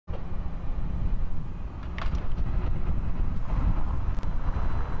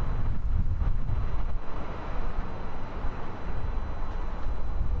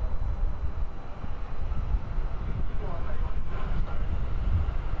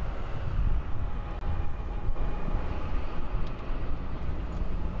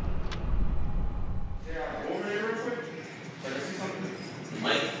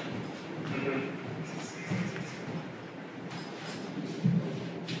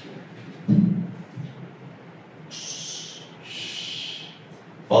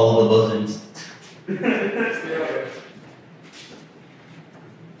follow the buzzards.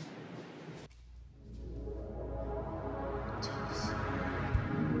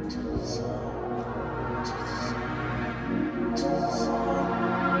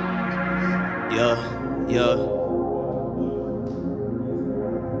 Yeah.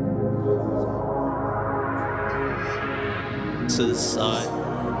 To the side,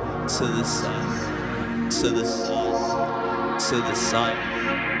 to the side, to the side, to the side,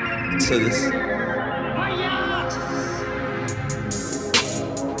 to the side.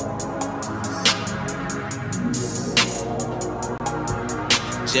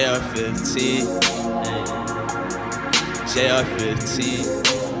 JR15, JR15.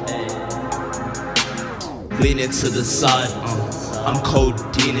 Leaning to the side, I'm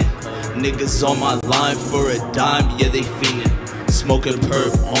codeine. Niggas on my line for a dime, yeah they fiendin'. Smoking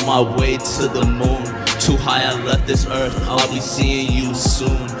perp on my way to the moon. Too high, I left this earth, I'll be seeing you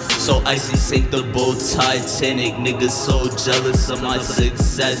soon. So icy, sink the boat, Titanic. Niggas so jealous of my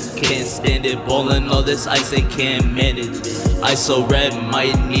success, can't stand it. Ballin' all this ice, they can't manage. I so red,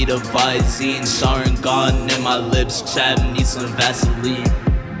 might need a Viizzy. Sharon gone and my lips chapped, need some Vaseline.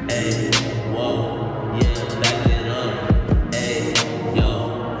 Ay, whoa.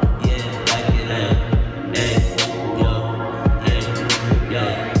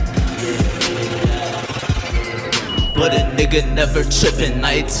 But a nigga never trippin',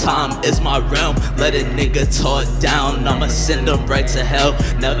 nighttime is my realm. Let a nigga talk down, I'ma send him right to hell.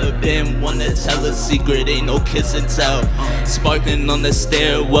 Never been one to tell a secret, ain't no kiss and tell. Sparking on the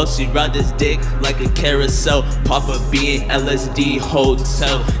stairwell, she ride this dick like a carousel. Papa being LSD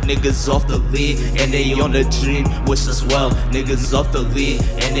hotel. Niggas off the lean and they on the dream, wish us well. Niggas off the lean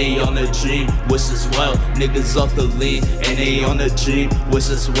and they on the dream, wish us well. Niggas off the lean and they on the dream,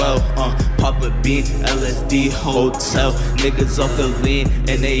 wish us well. Papa being LSD hotel. Niggas off the lean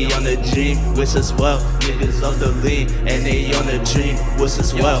and they on the dream, wish us well. Niggas off the lean and they on the dream, wish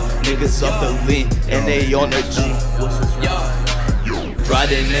us well. Niggas off the lean and they on the dream, wish us well.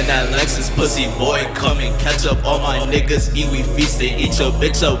 Riding in that Lexus, pussy boy, come and catch up all my niggas. Eat, we feastin', eat your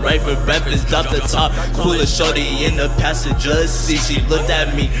bitch up right for breakfast. Drop the top, coolest shorty in the passenger seat. She looked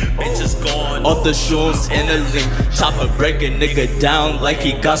at me, bitches going off the shrooms in the link. Chopper break a nigga down like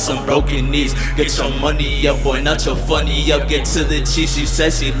he got some broken knees. Get your money up, boy, not your funny up. Get to the cheese. She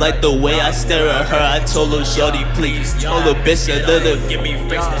said she liked the way I stare at her. I told her, shorty, please. Told her, bitch, a little give me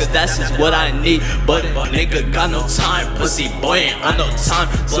face, cause that's just what I need. But nigga got no time, pussy boy ain't on no time.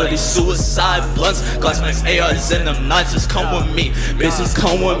 So these suicide blunts, glass max ARs in them knots, just come with me. Bitches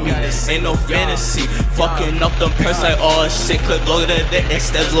come with me, this ain't no fantasy. Fucking up them purse like oh shit, could look at the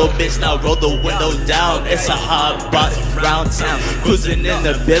extends, little bitch, now roll the window down. It's a hot box round town, cruising in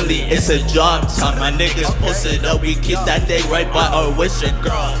the Billy, it's a job time. My niggas posted up, we keep that day right by our wishing.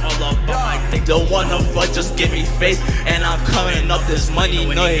 Girl, all up my dick, don't want no fuck, just give me face. And I'm coming up this money,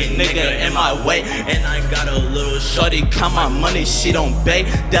 no hate nigga in my way. And I got a little shorty, count my money, she don't beg.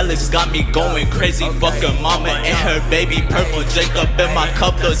 Delix got me going crazy, fucking mama and her baby. Purple Jacob in my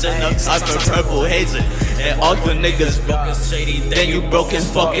cup, those in the type of purple hazer. And all the niggas broken shady, then you broke as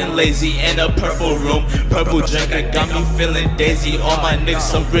fucking lazy. In a purple room, purple drinker got me feeling daisy. All my niggas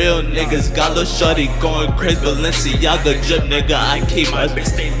some real niggas, got little shorty going crazy. Balenciaga drip nigga, I keep my bitch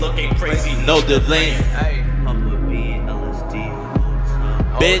stay looking crazy, no delay. Papa being LSD,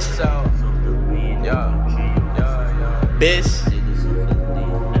 bitch, bitch.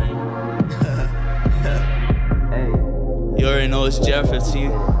 You already know it's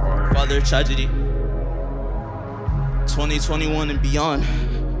JR15, Father of Tragedy, 2021 and beyond.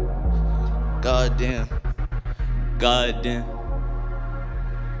 God damn. God damn.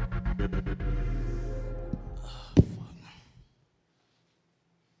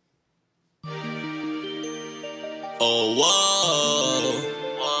 Oh, whoa.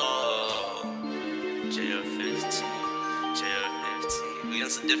 Whoa. JR15. We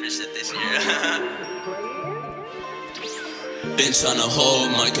got some different shit this year. Been tryna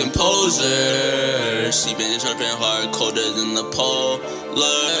hold my composure. She been tripping hard, colder than the polar.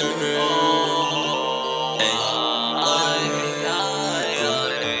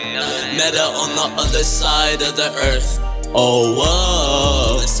 Met her on the other side of the earth. Oh,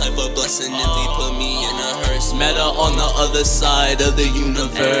 whoa. This type of blessing nearly put me in a hearse. Met her on the other side of the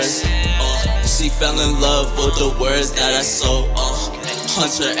universe. She fell in love with the words that I sow.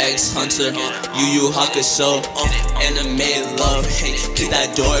 Hunter x Hunter, Yu Hakusho, anime love, keep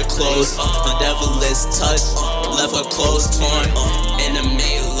that door closed. The devil is touch, left her clothes torn. Anime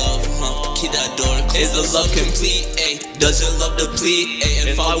love, keep that door closed. Is the love complete, ayy? Does your love deplete,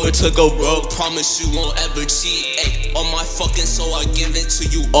 ayy? If I were to go broke, promise you won't ever cheat, ayy. On my fucking soul, I give it to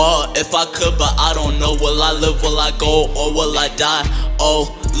you all. If I could, but I don't know. Will I live, will I go, or will I die?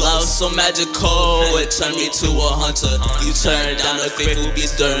 Oh, love so magical, it turned me to a hunter. You turned down the faithful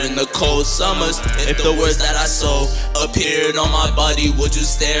beast during the cold summers. If the words that I sow appeared on my body, would you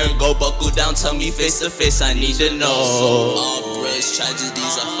stare? Go buckle down, tell me face to face, I need to know. So outraged,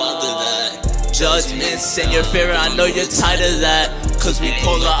 tragedies, I father that. Judgments and your fear, I know you're tired of that. Cause we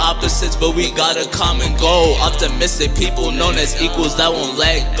polar opposites, but we got a common goal. Optimistic people known as equals that won't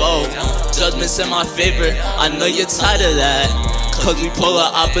let go. Judgments in my favor, I know you're tired of that. Cause we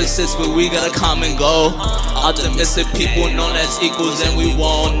polar opposites, but we got a common goal. Optimistic people known as equals, and we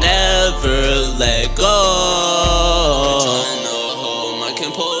won't never let go. Trying to hold my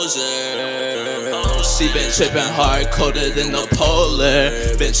composure. She been tripping hard, colder than the polar.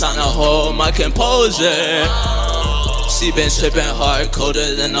 Been trying to hold my composure. She been tripping hard,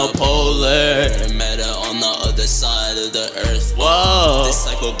 colder than the polar. Met her on the other side of the earth. Whoa. This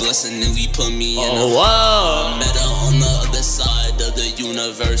type of blessing and we put me in. Whoa. Met her on the other side of the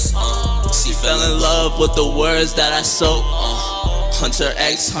universe. She fell in love with the words that I sow. Hunter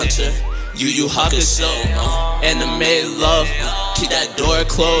X Hunter, Yu Hakusho. Anime love, keep that door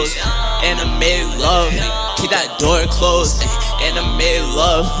closed. Anime love, keep that door closed. Anime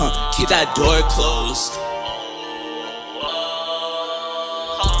love, keep that door closed.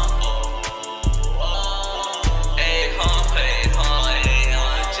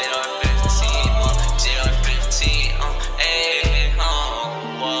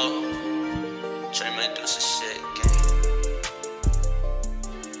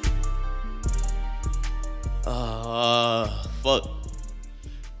 Fuck.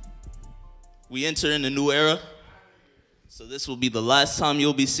 We enter in a new era, so this will be the last time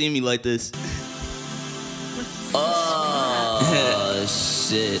you'll be seeing me like this. Oh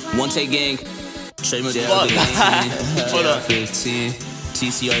shit. One take gang. Trademark 15.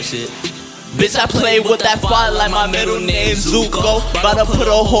 TCR shit. Bitch, I play with that fire like my middle name Zuko. Bout to put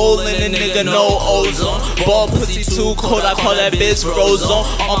a hole in a nigga, no ozone. Ball pussy too cold, I call that bitch frozen.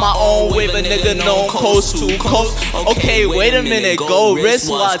 On my own wave, a nigga known coast to coast. Okay, wait a minute, go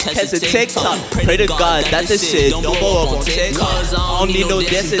wristwatch, catch a TikTok. Pray to God that this shit don't blow up on TikTok. I don't need no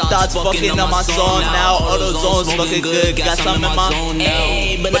dancing thoughts fucking on my song now. Auto zones fucking good, got something in my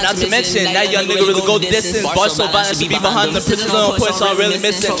But not to mention, that young nigga really go distance. Bars so violent to be behind the prisons on point, so I'm really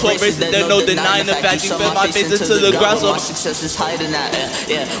missing 12 races, there no denying the fact you fed my face into the ground, so success is hiding that.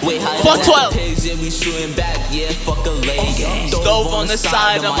 Fuck 12. Stove on the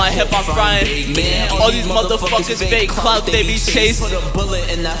side of my hip hop frying. All these motherfuckers fake clout, they be chasing.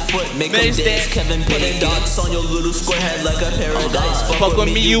 Kevin putting dots on your little square head like a paradise. Fuck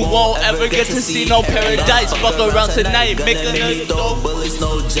with me, you won't ever get to see no paradise. Fuck around tonight, make a nigga throw bullets,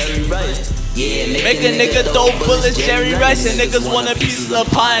 no Jerry Rice. Yeah, make a nigga throw bullets, Jerry Rice, and niggas want a piece of the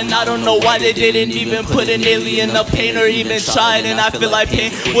pie, and I don't know why they didn't even put an alien up paint or even tried. And I feel like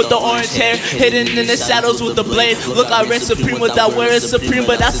pain with the orange hair, hidden in the shadows with the blade. Look, I reign supreme without wearing supreme,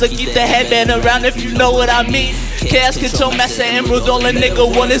 but I still keep the headband around if you know what I mean. Chaos control, master emerald, all a nigga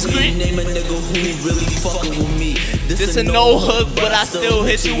want is green. Name a nigga who really fucking with me. This a no hook, but I still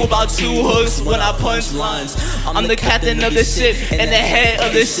hit you about 2 hooks when I punch lines. I'm the captain of the ship and the head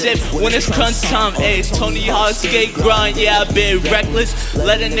of the ship when it's crunch time. Ayy, Tony Hawk skate grind, yeah, I been reckless.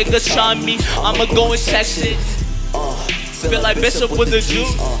 Let a nigga try me, I'ma go and check shit. Feel like Bishop with the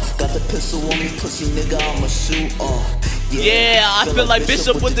juice. Got the pistol on me, pussy nigga, I'ma shoot. Yeah, I feel like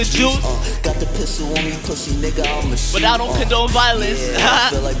Bishop with the juice. Got the pistol on me, pussy nigga, I'ma shoot. But I don't condone violence. I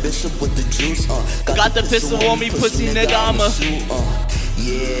feel like Bishop with the juice. Got the pistol on me, pussy nigga, I'ma shoot.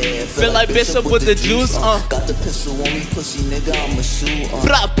 Yeah, feel like Bishop with the juice. Got the pistol on me, pussy nigga, I'ma shoot.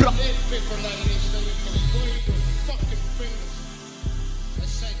 Bra, bra.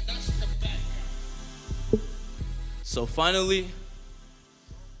 So finally,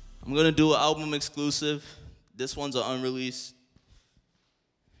 I'm gonna do an album exclusive. This one's an unreleased,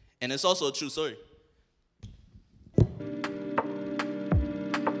 and it's also a true story.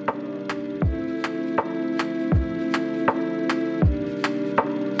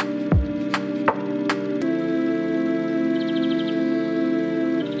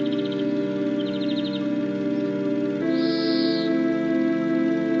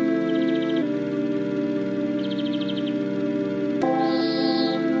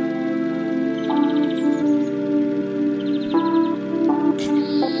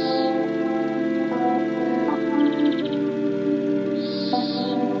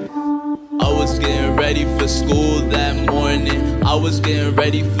 Ready for school that morning. morning. I was getting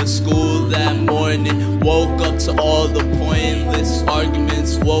ready for school that morning. Woke up to all the pointless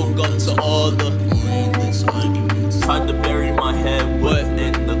arguments. Woke up to all the pointless arguments. Tried to bury my head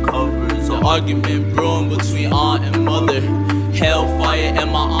within the covers. An argument brewing between aunt and mother. Hellfire in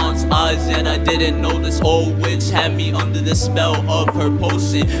my aunt's eyes, and I didn't know this old witch had me under the spell of her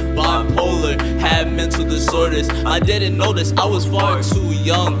potion. Bipolar, had mental disorders. I didn't notice I was far too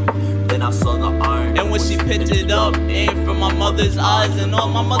young. Then I saw the iron, and when she picked it up, aimed from my mother's eyes, and all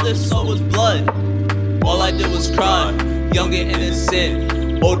my mother saw was blood. All I did was cry, young and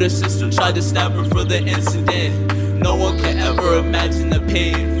innocent. Older sister tried to stab her for the incident. No one can ever imagine the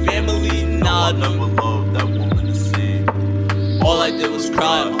pain. Family, nah, I never loved that woman the same. All I did was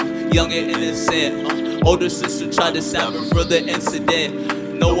cry, young and innocent. Older sister tried to stab her for the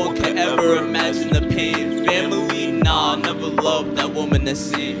incident. No one can ever imagine the pain. Family, nah, I never loved that woman the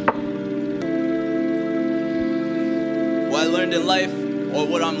same. What I learned in life, or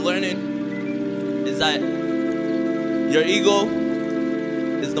what I'm learning, is that your ego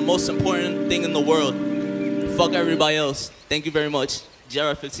is the most important thing in the world. Fuck everybody else. Thank you very much.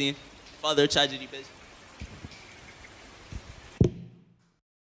 JR15, Father of Tragedy, bitch.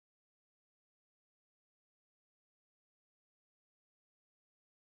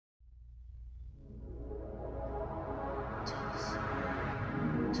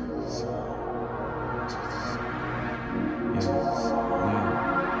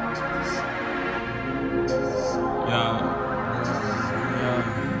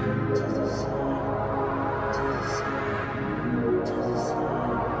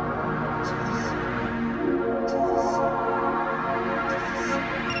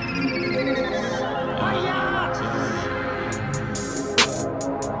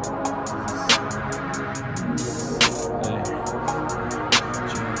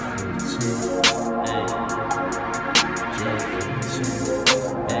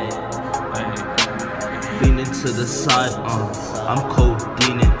 To the side, I'm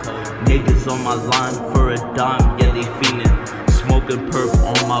codeine. Niggas on my line for a dime, yeah they fiendin'. Smoking perp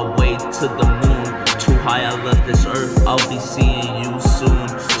on my way to the moon. Too high, I left this earth, I'll be seeing you soon.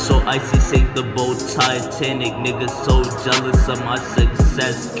 So icy, save the boat, Titanic. Niggas so jealous of my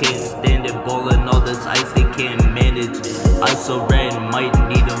success, can't stand it. Ballin' all this ice, they can't manage. I so red, might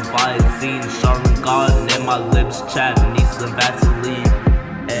need a Viizzy. Sharon gone and my lips chapped, need some Vaseline.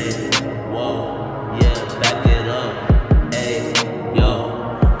 Ay, whoa. Back it up, ayy, yo,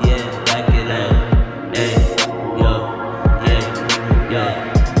 yeah, back it up, ayy, yo, yeah,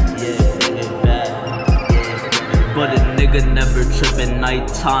 bring it back, yeah. But a nigga never trippin',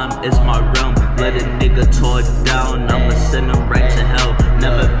 nighttime is my realm. Let a nigga tore down, I'ma send him right to hell.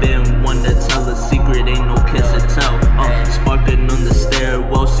 Never been one to tell a secret, ain't no kiss and tell. Sparking on the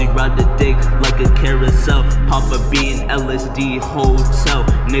stairwell, she ride the dick like a carousel. Papa B in LSD hotel.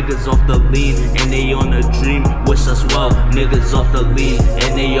 Niggas off the lean and they on a dream, wish us well. Niggas off the lean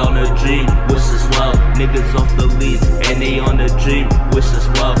and they on a dream, wish us well. Niggas off the lean and they on a dream, wish us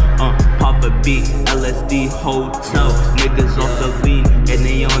well. Papa B, LSD hotel. Niggas off the lean and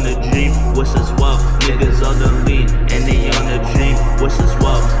they on a dream, wish us well. Niggas on the lean and they on a dream, wish us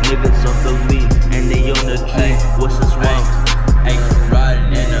well. Niggas off the lean and they on a dream, wish us well. Ay,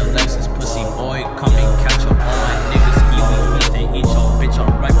 riding in a Lexus, pussy boy, come and catch up. All my niggas eat me feast and eat your bitch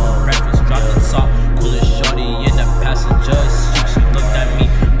up right for breakfast. Drop the top, coolest shorty in the passenger seat. She looked at me,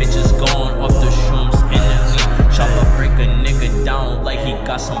 bitches going off the shrooms instantly. Chopper break a nigga down like he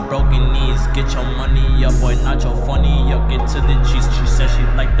got some broken knees. Get your money up, boy, not your funny up. Get to the cheese. She said she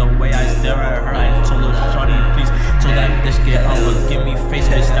liked the way I stare at her. I told her, shorty, please. Told that bitch get over, give me face,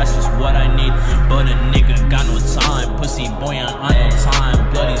 bitch. That's just what I need. But a nigga got no time. Pussy boy, on no time.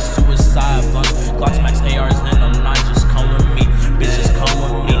 Bloody suicide. Glocks, max ARs, and them nines just come with me. Bitches come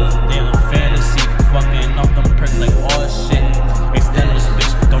with me. They look fantasy. Fucking up them perks like all shit. Extenders,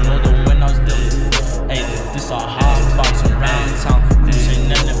 bitch, don't know the when I was dealing. Hey, this a hot box around town. Cruising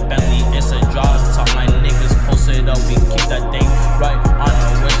in the Bentley, it's a drop top. My niggas posted up, we keep that thing right. I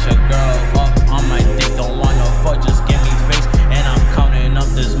know wish a girl up on my dick, don't wanna fuck, just give me face. And I'm counting up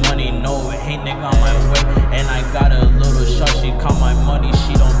this money, no hate nigga on my way. And I got a little shot, she count my money,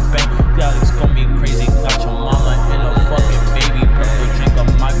 she don't bang. Alex gon' be crazy, got your mama in a fucking baby. Purple drink of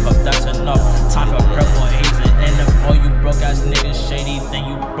my cup, that's enough. Time for purple hazing. And if all you broke ass niggas shady, then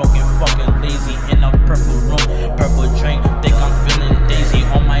you broke and fucking lazy. In a purple room, purple drink, think I'm feeling daisy.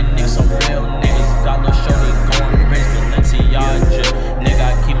 All my niggas some real niggas, got little shorty going crazy. Balenciaga drip, nigga,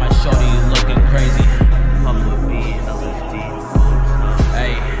 I keep my shorty looking crazy. Papa B and LSD.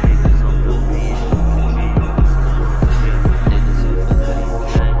 Hey.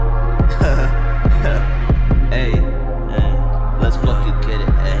 Hey.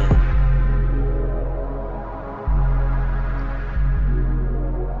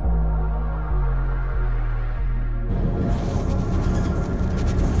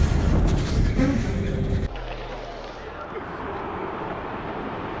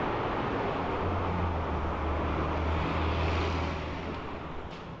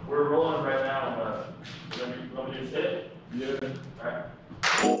 We're rolling right now, but let me just sit. Yeah. Alright.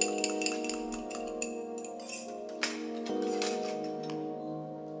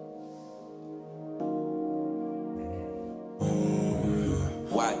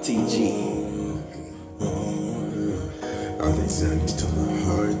 YTG. I think Sandy's till my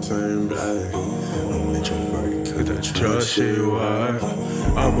heart turn black. I'm introverted cause I trust you.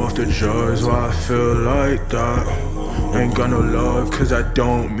 I'm off the drugs, why I feel like that. Ain't got no love cause I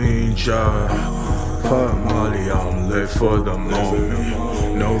don't mean job. Fuck Molly, I'm lit for the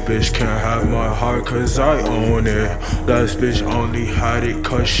moment. No bitch can have my heart cause I own it. Last bitch only had it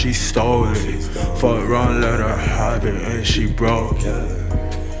cause she stole it. Fuck around, let her have it and she broke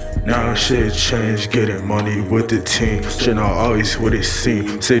it. Now shit changed, getting money with the team. Shit not always what it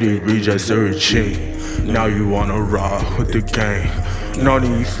seems. City rejects the regime. Now you wanna ride with the gang. None of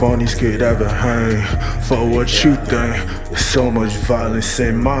you phonies could ever hang for what you think. There's so much violence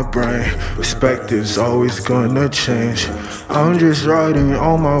in my brain. Perspective's always gonna change. I'm just riding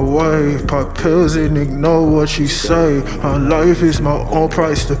on my way. Pop pills and ignore what you say. My life is my own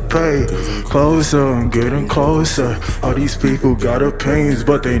price to pay. Closer, I'm getting closer. All these people got opinions,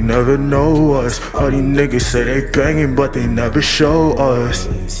 but they never know us. All these niggas say they banging, but they never show us.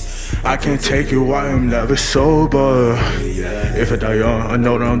 I can't take it, why I'm never sober. If I die young, I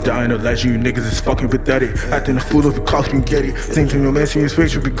know that I'm dying to let you niggas is fucking pathetic. Acting a fool if you call can get it. Same to your man, see his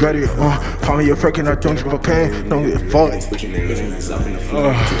face, you regret it. Call me a prick and I don't give a pain, don't get fucked.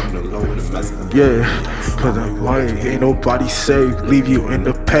 Yeah, cause I'm lying, ain't nobody safe. Leave you in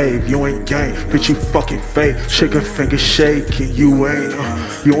the pave, you ain't gang, bitch you fucking fake. Chicken finger shaking, you ain't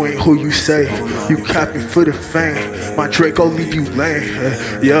who you say. You capping for the fame, my Draco leave you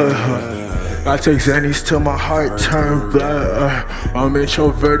lame. Yeah. I take Xannies till my heart turn black. I'm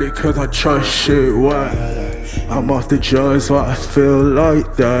introverted cause I trust shit what. I'm off the drugs so I feel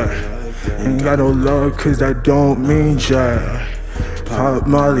like that. Ain't got no love cause I don't mean jack. Pop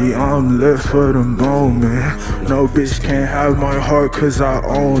Molly, I'm lit for the moment. No bitch can't have my heart cause I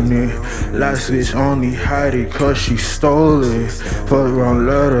own it. Last bitch only had it cause she stole it. Fuck around,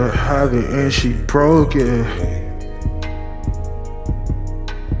 let her have it and she broke it.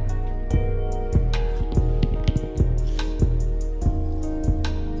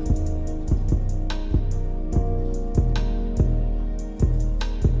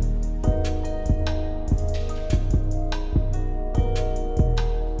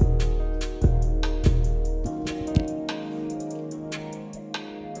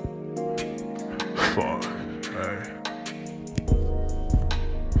 Fuck, hey.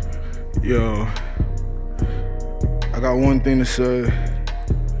 Yo, I got one thing to say.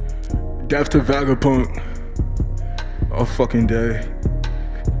 Death to Vagabond. All fucking day.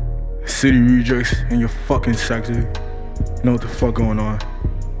 City rejects in your fucking sector. You know what the fuck going on.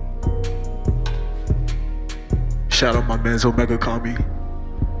 Shout out my man's Omega Kami.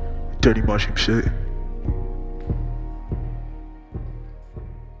 Dirty mushroom shit.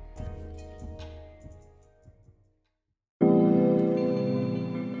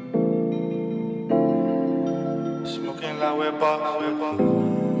 Smoking like we're box.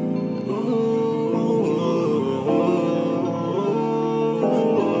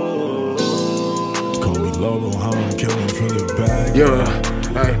 Call me Lobo, how I'm killing from the back. Yeah,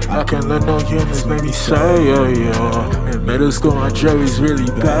 I can't let no humans make me say, yeah. In middle school, my jury's really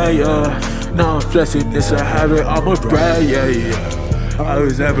bad, yeah. Now I'm flexing, it's a habit, I'm a brag, yeah. I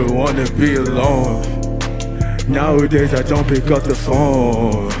was never one to be alone. Nowadays, I don't pick up the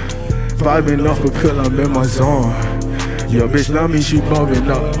phone. Vibing off a pill, I'm in my zone. Yo, bitch, love me, she bumping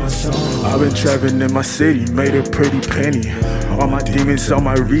up. I've been trapping in my city, made a pretty penny. All my demons, all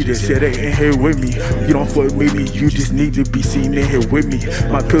my readers, yeah, they in here with me. You don't fuck with me, you just need to be seen in here with me.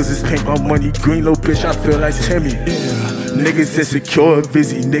 My pills is pink, my money green, little bitch, I feel like Timmy. Niggas insecure,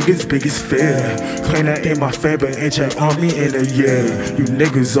 Viizzy, niggas biggest fear. Claim that ain't my fan, but ain't check on me in a year. You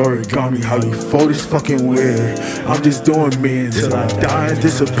niggas origami, how you fold is fucking weird. I'm just doing me until I die and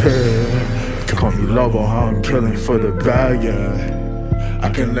disappear. Call me Lobo, how I'm killing for the bag, yeah. I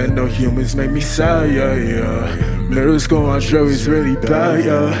can't let no humans make me sad, yeah. Middle school, my jury's really bad,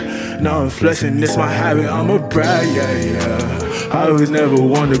 yeah. Now I'm flexing, it's my habit, I'm a brag, yeah. I was never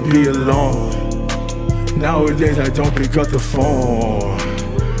one to be alone. Nowadays, I don't pick up the phone.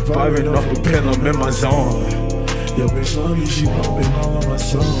 Vibing off a pill, I'm in my zone. Yo, bitch, love me, she bumping all of my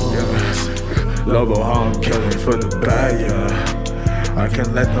songs. Yeah. Lobo, how I'm killing for the bag, yeah. I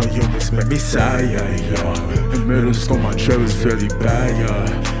can't let no humans make me sad, yeah. In middle school, my jury's really bad,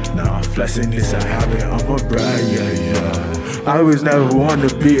 yeah. Now I'm flexing, it's a habit, I'm a brag, yeah. I was never one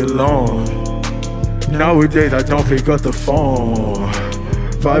to be alone. Nowadays, I don't pick up the phone.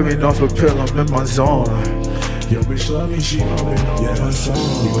 Vibing off a pill, I'm in my zone. Yo, bitch love me, she holding on my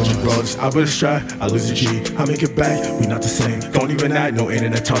song. We bunch of bros, I put a strap, I lose a G, I make it back, we not the same. Don't even act, no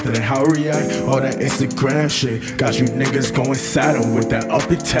internet talk, that ain't how I react. All that Instagram shit, got you niggas going saddle with that up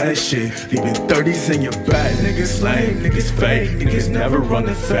and test shit. Leaving 30s in your back, niggas lame, niggas fake, niggas never run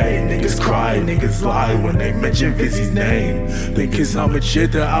the fade. Niggas cry, niggas lie when they mention Viizzy's name. Think it's I'm a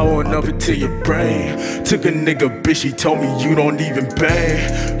shit that I won't up into your brain. Took a nigga bitch, he told me you don't even pay.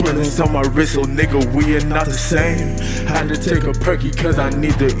 Brilliance on my wrist, so nigga, we are not the same. Had to take a perky cause I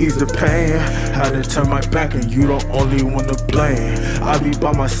need to ease the pain. Had to turn my back and you don't only wanna blame. I be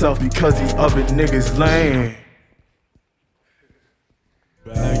by myself because these other niggas lame.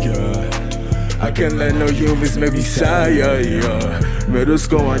 I can't let no humans make me sad, yeah. Middle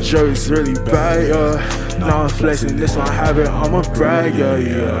school, my jury's really bad, yeah. Now I'm flexing this one habit, I'ma brag,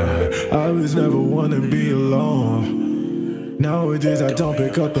 yeah. I was never wanna be alone. Nowadays I don't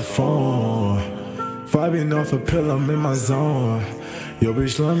pick up the phone. Vibing off a pill, I'm in my zone. Yo,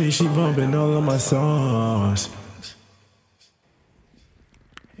 bitch love me, she bumping all of my songs.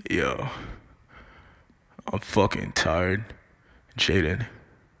 Yo, I'm fucking tired. Jaden,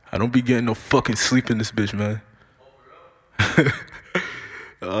 I don't be getting no fucking sleep in this bitch, man.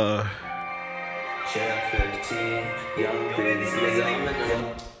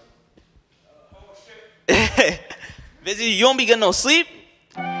 Viizzy, you don't be getting no sleep?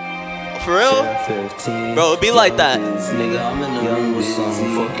 For real? Bro, it be like that. Nigga, I'm in the room with some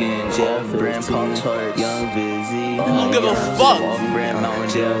fucking brand Pop-Tarts. Young Viizzy. I don't give a fuck. Brand Mountain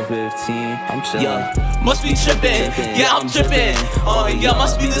Dew 15. I'm chillin'. Yeah, must be trippin'. Yeah, I'm trippin'. Oh, yeah,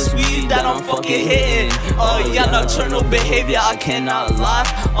 must be this weed that I'm fucking hitting. Oh, yeah, nocturnal behavior, I cannot lie.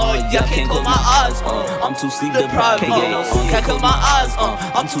 Oh, yeah, can't close my eyes. I'm too sleep deprived. Can't close my eyes.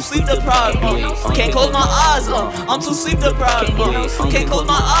 I'm too sleep deprived. Can't close my eyes. I'm too sleep deprived. Can't close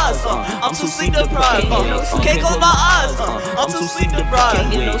my eyes. I'm too sleep deprived. Can't close my eyes. I'm too sleep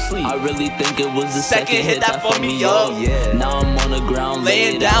deprived. I really think it was the Second hit that fucked me up. Now I'm on the ground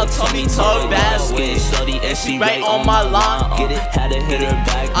laying down, tummy tuck basket. And she right on my line. Get it, had to hit her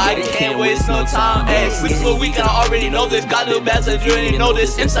back. I can't waste no time. Hey, sleep for a week and I already know this. Got little bags if you already know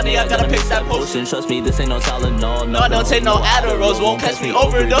this. Inside I gotta pick that potion. Trust me, this ain't no Tylenol. No, I don't take no Adderalls. Won't catch me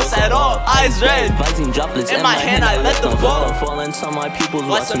overdose at all. Eyes red. In my hand, I let them fall. Fall into my people's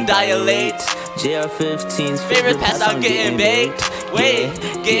watch them dilate. JR15's favorite pass out getting baked. Wait,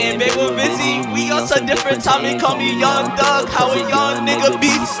 getting baked with Viizzy. We on some different time and call me Young Thug. How a young nigga be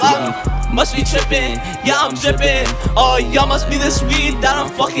slung. Must be trippin', yeah, I'm drippin'. Oh, y'all must be this weed that I'm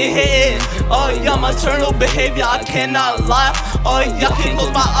fucking hitting. Oh, y'all my eternal behavior, I cannot lie. Oh, y'all can't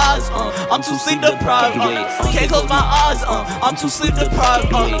close my eyes, I'm too sleep deprived. Can't close my eyes, I'm too sleep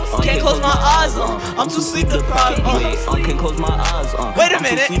deprived. Can't close my eyes, I'm too sleep deprived. Can't close my eyes, wait a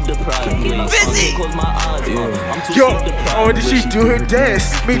minute, Viizzy. Yo, oh, did she do her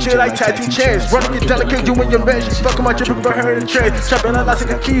dance? Meet you like tattoo chairs. Running your delicate, you and your man. She's fucking my drippin' for her in the train. Trapping out like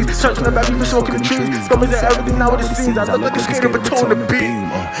a keys, searching the back, even smoking the trees. Scummers and everything, now what it seems. I look like a skater, but tone the beat.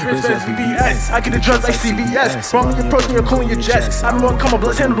 Respect VVS, I get the drugs like CVS. Wrong your approach, you're cooling your jets. I'm more come up,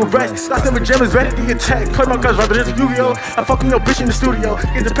 let's handle the rest. Last never jammers, ready to attack. Play my guns, rappers, it's Yu-Gi-Oh! I'm fucking your bitch in the studio.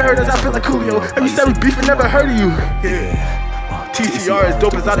 Get the paradise, I feel like Coolio. And you said we beefing, never heard of you. Yeah. TCR is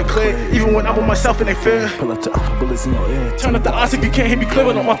dope as I declare. Even when I'm with myself and they fear. Pull up the bullets in your ear. Turn up the odds if you can't hear me clear.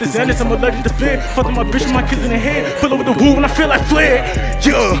 When I'm off the Xanax, I'm allergic to fear. Fucking my bitch and my kids in the head. Pull up with the woo when I feel like flare.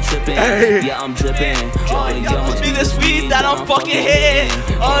 Yeah, hey. Yeah, I'm drippin'. Oh, y'all must be this weed that I'm fucking hitting.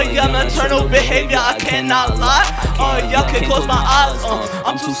 Oh, y'all nocturnal behavior, I cannot lie. Oh, y'all can't close my eyes.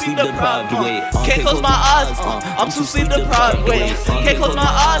 I'm too sleep deprived. Can't close my eyes. I'm too sleep deprived. Wait, can't close my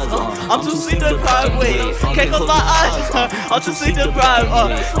eyes. I'm too sleep deprived. Wait, can't close my eyes. I'm too sleep deprived.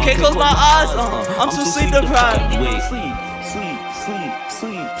 Can't close my eyes. I'm too sleep deprived. Sleep.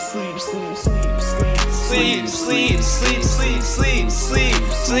 Dreams.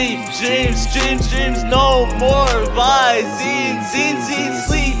 No more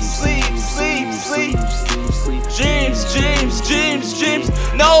Viizzy. Sleep. Dreams.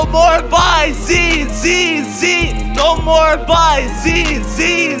 No more Viizzy. No more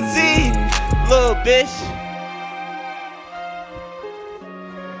Viizzy. Little bitch.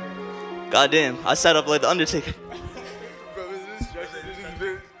 Goddamn, I sat up like the Undertaker.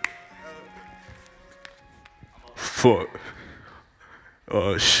 Fuck.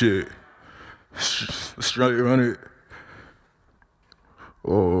 Oh shit. Straight run it.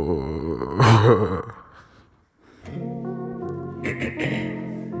 Oh.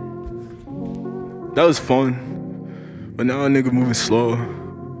 That was fun. But now a nigga moving slow.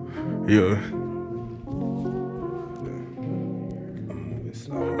 Yeah.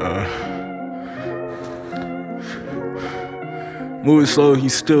 Moving slow, he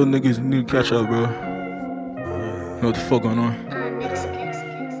still niggas need to catch up, bro. Know what the fuck going on?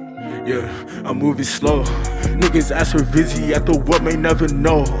 Yeah, I'm moving slow. Niggas ask for Viizzy at the world may never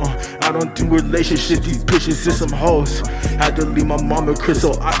know. I don't do relationships, these bitches is some hoes. Had to leave my mama Chris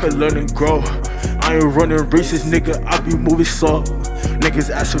so I could learn and grow. I ain't running races, nigga, I be moving slow.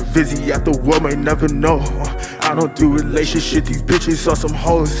 Niggas ask for Viizzy at the world may never know. I don't do relationships, these bitches are some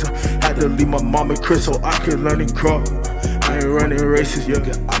hoes. Had to leave my mama Chris so I could learn and grow. I ain't running races, yeah.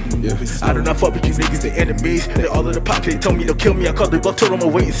 I do not fuck with these niggas, they enemies. They all in the pocket, they told me they'll kill me. I called their bluff, told them I'll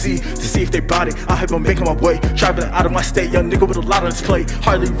wait and see to see if they bought it. I have been making my way, traveling out of my state. Young nigga with a lot on his plate.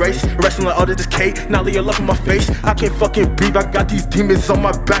 Hardly race, wrestling like all to this cake. Now lay your love in my face. I can't fucking breathe, I got these demons on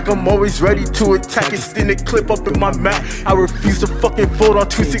my back. I'm always ready to attack. Extended clip up in my mat. I refuse to fucking fold on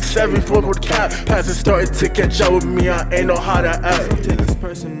 267 forward cap. Passing started to catch up with me, I ain't know how to act. Take this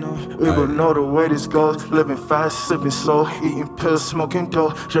personal. We gon' know the way this goes. Living fast, sipping slow, eating pills, smoking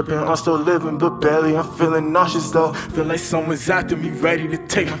dope. Dripping, I'm still living, but barely. I'm feeling nauseous though. Feel like someone's after me, ready to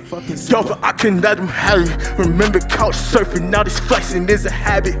take my fucking soul. Yo, but I couldn't let them have it. Remember couch surfing, now this flexing is a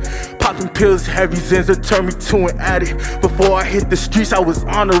habit. Popping pills, heavy zins that turned me to an addict. Before I hit the streets, I was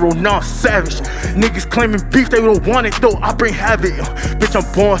on the road, now I'm savage. Niggas claiming beef, they don't want it though, I bring havoc. Bitch, I'm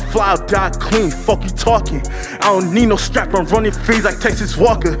born fly, die clean, fuck you talking. I don't need no strap, I'm running freeze like Texas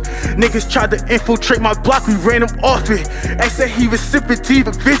Walker. Niggas tried to infiltrate my block, we ran them off it. They said he was sipping tea,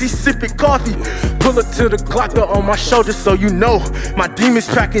 but Viizzy sipping coffee. Pull up to the Glock on my shoulder so you know. My demons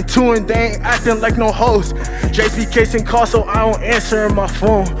packing two and they ain't acting like no hoes. JP casing call so I don't answer my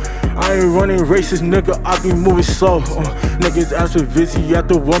phone. I ain't running races, nigga, I be moving slow. Niggas ask for Viizzy at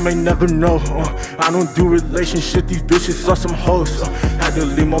the world may never know. I don't do relationships, these bitches are some hoes. Had to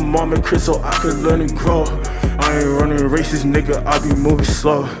leave my mom and Chris so I could learn and grow. I ain't running races, nigga, I be moving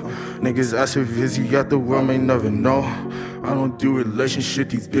slow. Niggas ask for Viizzy at the world may never know. I don't do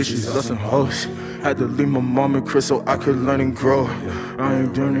relationships, these bitches are some hoes. Had to leave my mom and Chris so I could learn and grow. I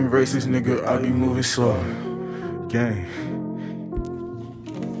ain't running races, nigga, I be moving slow. Gang.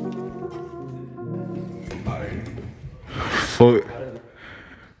 Fuck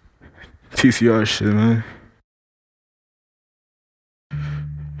TCR shit, man.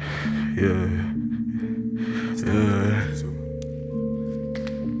 Yeah.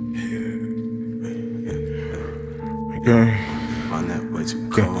 Gang. On that way too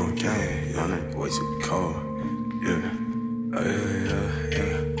cold, gang. On that way too cold, yeah.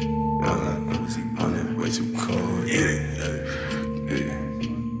 On that way too cold, yeah.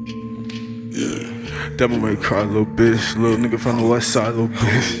 Devil may cry, little bitch. Little nigga from the west side, little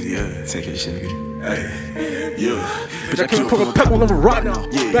bitch. Yeah, take that shit, nigga. Hey, yeah. Bitch, I came from a pack while I'm a rock now.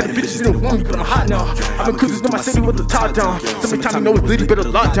 Bad bitches didn't want me, but I'm hot now. I've been cruising in my city with the top down. Sometimes you know it's litty, better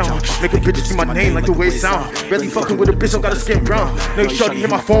lockdown. Making bitches see my name like the way it sound. Barely fucking with a bitch, don't got a skin brown. Nigga shorty hit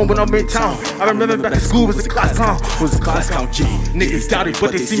my phone when I'm in town. I remember back in school was a class clown. Was a class clown G. Niggas doubted,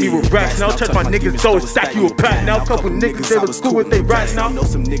 but they see me with racks now. Touch my niggas, though, stack you a pack now. Couple niggas, they was cool with they rats now. Know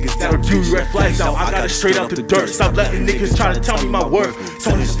some niggas that'll do red flags now. I got it straight out the dirt. Stop letting niggas try to tell me my worth.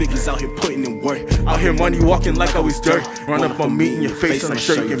 Some of these figures out here putting in work. Out here money walking like I was dirt. Run up on me in your face and I'm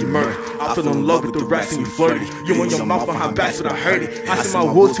sure you get murdered. I feel in love with the rats and you flirty. You in your mouth behind backs, but I heard it. I send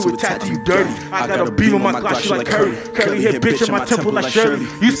my wolves to attack you dirty. I got a beam on my glass, you like Curry. Curly hair bitch in my temple like Shirley.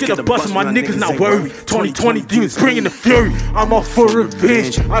 You scared of busting, my niggas not worried. 2020 demons bringing the fury. I'm all for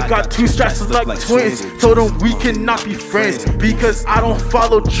revenge. I got two straps like twins. Told them we cannot be friends because I don't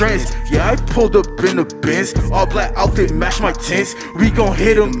follow trends. Yeah, I pulled up in the Benz. All black outfit match my tints. We gon'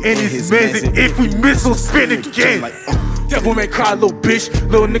 hit him in his mans, and if we miss, we'll spin again. Devil may cry, little bitch.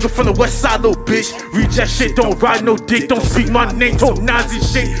 Little nigga from the west side, little bitch. Read that shit, don't ride no dick. Don't speak my name, talk Nazi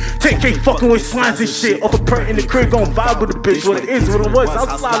shit. 10K fucking with slimes and shit. Off a perk in the crib, gon' vibe with a bitch. What it is, what it was,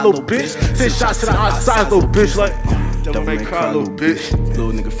 outside, little bitch. Send shots to the outside, little bitch. Like, devil may cry, little bitch.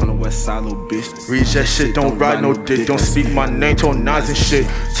 Little nigga from the west side, little bitch. Read that shit, don't ride no dick. Don't speak my name, talk Nazi shit.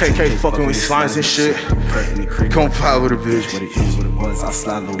 10K fucking with slimes and shit. Gon' vibe with a bitch. What it is, what it was,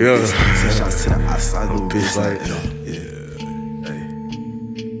 outside, little bitch. Send shots to the outside, little bitch. Like,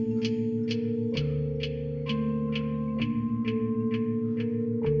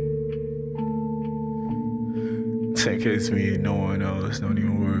 10K to me, no one else, don't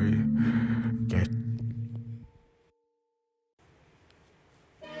even worry.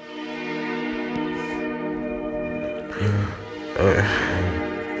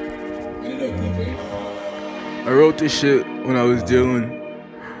 I wrote this shit when I was dealing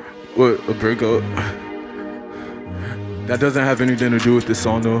with a breakup. That doesn't have anything to do with this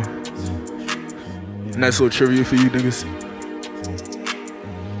song though. Nice little trivia for you niggas.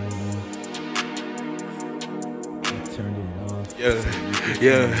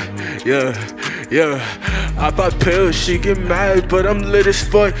 Yeah. I pop pills, she get mad, but I'm lit as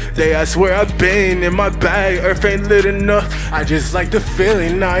fuck. They ask where I been in my bag, earth ain't lit enough. I just like the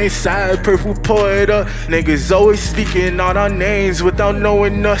feeling, I ain't sad, purple pour it up. Niggas always speaking out our names without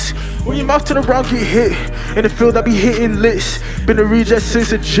knowing us. When your mouth to the ground get hit, in the field I be hitting licks. Been a reject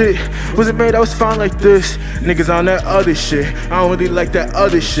since legit, wasn't made I was found like this. Niggas on that other shit, I don't really like that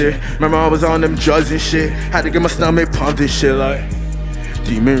other shit. Remember I was on them drugs and shit, had to get my stomach pumped and shit like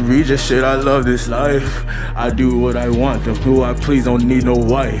Demon reject shit, I love this life. I do what I want, and who I please, don't need no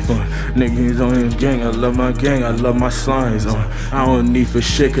wife. Niggas on the gang, I love my gang, I love my slimes. I don't need for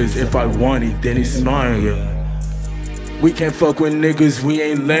shit, cause if I want it, then it's mine, yeah. We can't fuck with niggas, we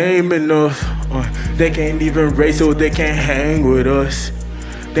ain't lame enough. They can't even race, so they can't hang with us.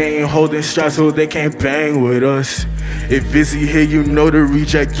 They ain't holding straps, so they can't bang with us. If Viizzy here, you know the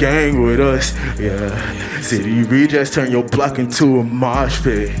reject gang with us. Yeah, city rejects turn your block into a mosh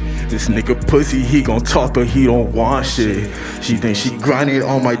pit. This nigga pussy, he gon' talk but he don't want shit. She think she grinding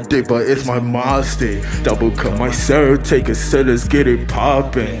on my dick, but it's my mom stick. Double cut my syrup, take a sip, let's get it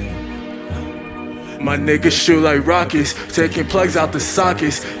poppin'. My niggas shoot like rockets, taking plugs out the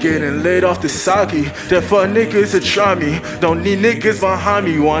sockets, getting lit off the sake. Therefore niggas to try me, don't need niggas behind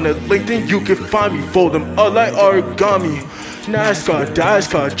me. Wanna link, then you can find me, fold them up like origami. NASCAR, dash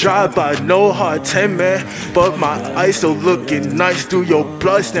car, drive by, no hard 10 man. But my eyes still looking nice through your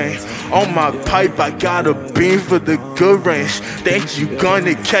bloodstain. On my pipe, I got a beam for the good range. Think you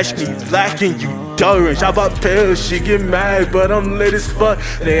gonna catch me lacking, you range. I bought pills, she get mad, but I'm lit as fuck.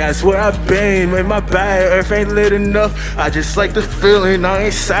 They ask where I been, in my bag, earth ain't lit enough. I just like the feeling, I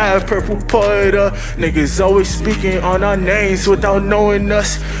ain't sad, purple pour it up. Niggas always speaking on our names without knowing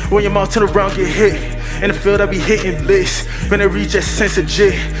us. When your mouth to the ground get hit, in the field I be hitting licks. Been a reject since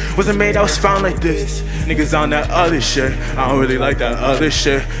legit, wasn't made I was found like this. Niggas on that other shit, I don't really like that other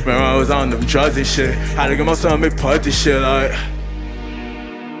shit. Remember I was on them drugs and shit, had to get my stomach pumped and shit like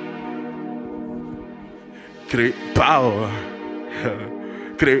Great power.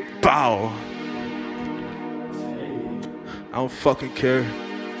 Great power. I don't fucking care.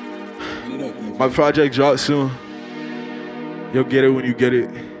 My project drops soon. You'll get it when you get it.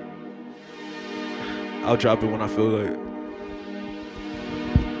 I'll drop it when I feel like it.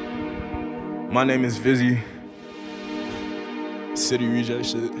 My name is Viizzy. City reject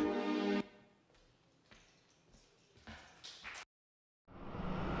shit.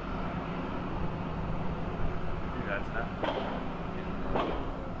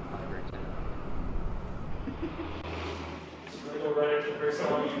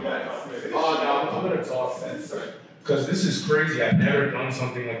 Oh, no, I'm gonna talk sense. Because this is crazy. I've never done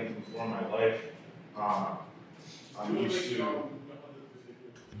something like this before in my life. I'm used to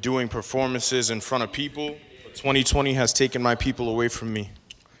doing performances in front of people, but 2020 has taken my people away from me.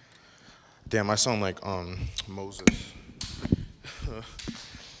 Damn, I sound like Moses.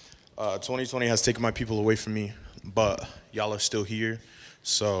 2020 has taken my people away from me, but y'all are still here.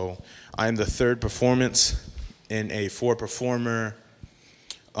 So I am the third performance in a 4-performer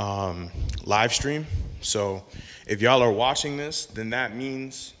live stream. So if y'all are watching this, then that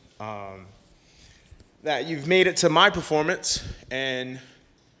means that you've made it to my performance and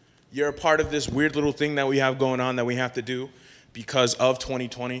you're a part of this weird little thing that we have going on that we have to do because of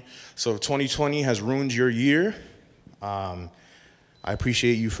 2020. So if 2020 has ruined your year, I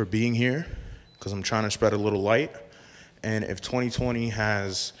appreciate you for being here because I'm trying to spread a little light. And if 2020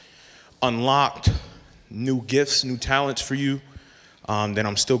 has unlocked new gifts, new talents for you, then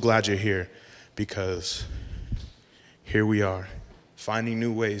I'm still glad you're here because here we are, finding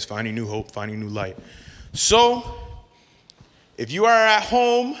new ways, finding new hope, finding new light. So if you are at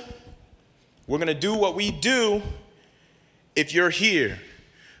home, we're gonna do what we do if you're here.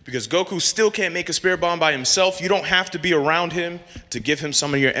 Because Goku still can't make a spirit bomb by himself. You don't have to be around him to give him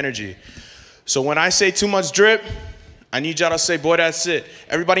some of your energy. So when I say too much drip, I need y'all to say, boy, that's it.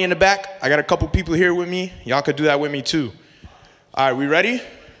 Everybody in the back, I got a couple people here with me. Y'all could do that with me too. All right, we ready?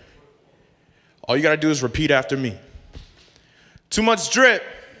 All you gotta do is repeat after me. Too much drip,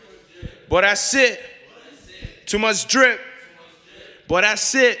 boy, that's it. Too much drip, boy,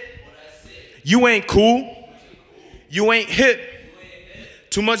 that's it. You ain't cool, you ain't hip.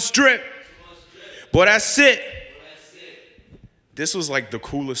 Too much drip, boy, that's it. This was like the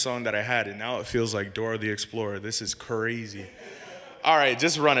coolest song that I had, and now it feels like Dora the Explorer. This is crazy. All right,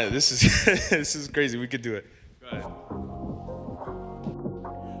 just run it. This is this is crazy. We could do it. Go ahead.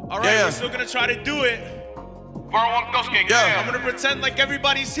 All right, we're still gonna try to do it. I'm gonna pretend like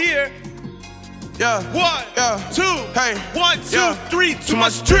everybody's here. Yeah. 1, 2, Hey. 1, 2, 3. Too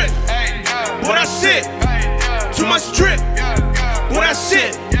much drip. Boy, that's it. Too much drip. Boy, that's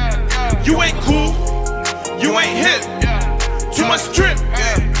it. You ain't cool, you ain't hip. Too much drip,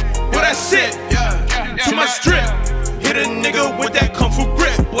 boy, that's it. Too much drip. Hit a nigga with that kung fu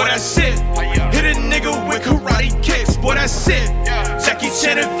grip, boy, that's it. Hit a nigga with karate kicks, boy, that's it. Jackie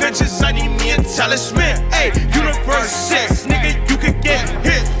Chan adventures, I need me a talisman. Hey, Universe 6, nigga, you could get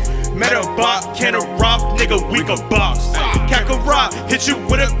hit. Metabot, can of rob, nigga, we can box. Kakarot, hit you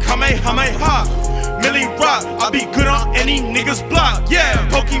with a Kamehameha. Millie Rock, I'll be good on any nigga's block. Yeah,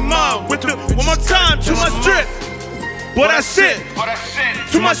 Pokemon with the one more time, too much drip. Boy, that's it.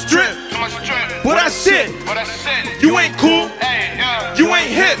 Too much drip. Boy, that's it. You ain't cool. You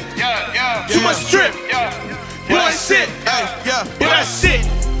ain't hip. Too much drip. Boy, that's it. Boy, that's it.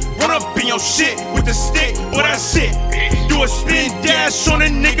 Run up in your shit with the stick. Boy, that's it. Do a spin dash on a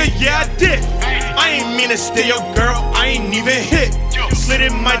nigga, yeah, I did. I ain't mean to stay your girl, I ain't even hit. Slid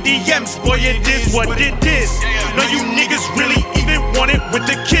in my DMs, boy, it is what it is. No, you niggas really even want it with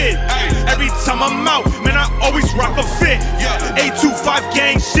the kid. Every time I'm out, man, I always rock a fit. A25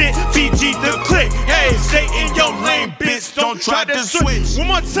 gang shit, BG the click. Hey, stay in your lane, bitch, don't try to switch. One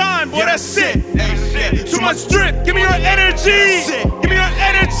more time, boy, that's it. Too much drip, give me your energy. Give me your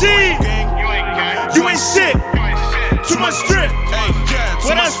energy. You ain't shit. Too much drip.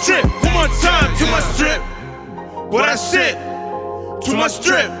 Boy, that's drip. One more time, too much drip. Boy, that's it. Too much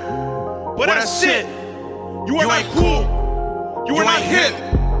drip. Boy, that's it. You ain't cool. You are not hip.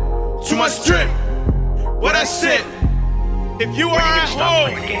 Too much drip. Boy, that's it. If you are at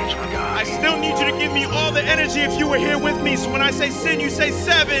home, I still need you to give me all the energy if you were here with me. So when I say sin, you say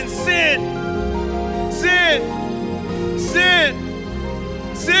 7. Sin. Sin.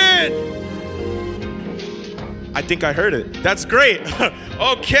 Sin. Sin. I think I heard it. That's great.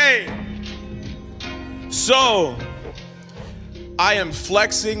 Okay. So, I am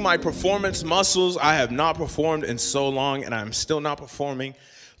flexing my performance muscles. I have not performed in so long, and I'm still not performing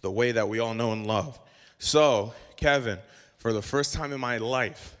the way that we all know and love. So, Kevin, for the first time in my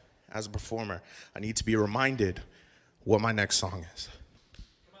life as a performer, I need to be reminded what my next song is.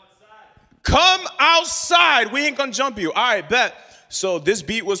 Come outside. We ain't gonna jump you. All right, bet. So this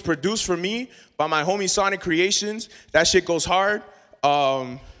beat was produced for me by my homie Sonic Creations. That shit goes hard.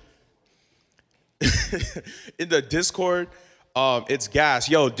 In the Discord, it's gas.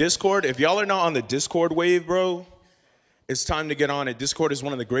 Yo, Discord, if y'all are not on the Discord wave, bro, it's time to get on it. Discord is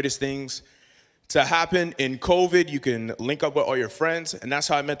one of the greatest things to happen in COVID. You can link up with all your friends, and that's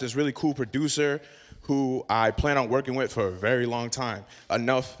how I met this really cool producer who I plan on working with for a very long time,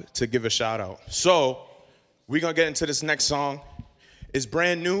 enough to give a shout out. So we're gonna get into this next song. It's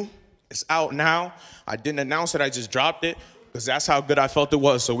brand new, it's out now. I didn't announce it, I just dropped it, because that's how good I felt it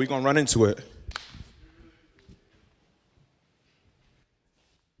was, so we're gonna run into it.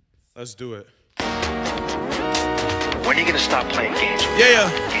 Let's do it. When are you gonna stop playing games? Yeah.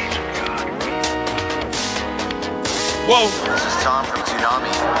 Whoa. This is Tom from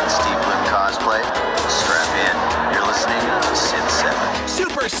Tsunami and Steve Blue Cosplay. Strap in. You're listening to Sin 7.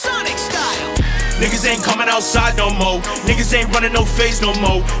 Supersonic style. Niggas ain't coming outside no more. Niggas ain't running no face no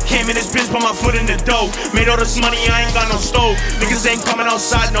more. Came in this bitch, put my foot in the dough. Made all this money, I ain't got no stove. Niggas ain't coming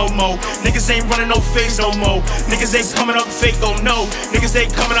outside no more. Niggas ain't running no face no more. Niggas ain't coming up fake, oh no. Niggas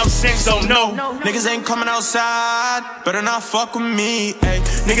ain't coming out snakes, oh no. Niggas ain't coming outside, better not fuck with me, ayy.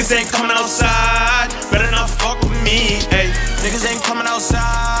 Niggas ain't coming outside, better not fuck with me, ayy. Niggas ain't coming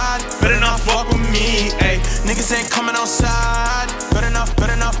outside, better not fuck with me, ayy. Niggas ain't coming outside, better not.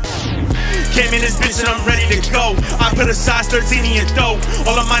 Came in this bitch and I'm ready to go. I put a size 13 in your dough.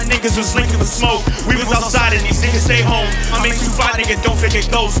 All of my niggas was linking for smoke. We was outside and these niggas stay home. I'm a 2-5 nigga, don't fake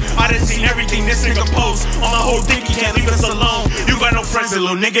it ghost. I done seen everything this nigga post. On my whole dick, you can't leave us alone. You got no friends,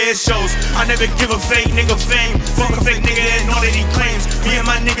 little nigga, it shows. I never give a fake nigga fame. Fuck a fake nigga and all that he claims. Me and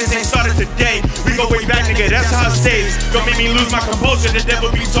my niggas ain't started today. We go way back, nigga, that's how it stays. Don't make me lose my composure. The devil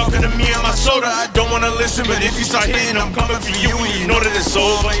be talking to me on my shoulder. I don't wanna listen, but if you start hitting, I'm coming for you and you know that it's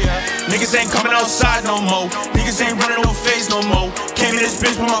over. Niggas ain't coming outside no more. Niggas ain't running no face no more. Came in this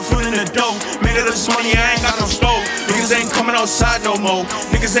bitch, put my foot in the dough. Made all this money, I ain't got no stove. Niggas ain't coming outside no more.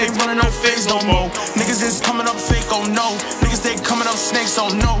 Niggas ain't running no face no more. Niggas is coming up fake, oh no. Niggas ain't coming up snakes, oh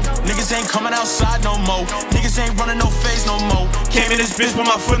no. Niggas ain't coming outside no more. Niggas ain't running no face no more. Came in this bitch, put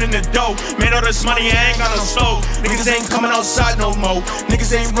my foot in the dough. Made all this money, I ain't got no stove. Niggas ain't coming outside no more.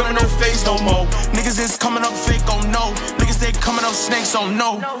 Niggas ain't running no face no more. Niggas is coming up fake, oh no. Niggas ain't coming up snakes, oh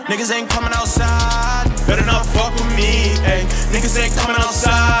no. Niggas ain't coming outside, better not fuck with me, ayy. Niggas ain't coming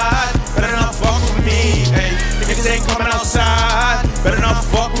outside, better not fuck with me, ayy. Niggas ain't coming outside, better not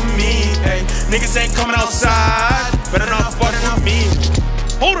fuck with me, ayy. Niggas ain't coming outside, better not fuck with me.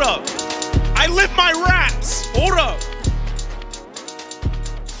 Hold up, I live my raps. Hold up.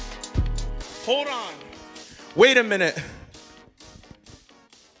 Hold on. Wait a minute.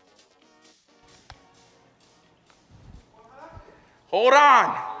 Hold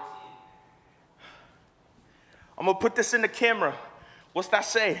on. I'm gonna put this in the camera. What's that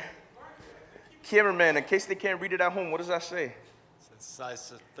say? Cameraman, in case they can't read it at home, what does that say? It says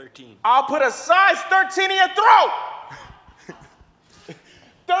size 13. I'll put a size 13 in your throat.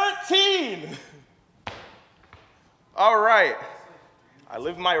 13. All right. I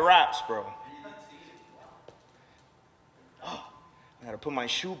live my raps, bro. I gotta put my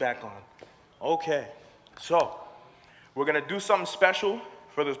shoe back on. Okay, so we're gonna do something special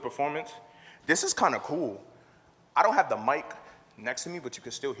for this performance. This is kind of cool. I don't have the mic next to me, but you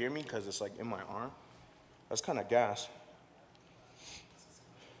can still hear me because it's like in my arm. That's kind of gas.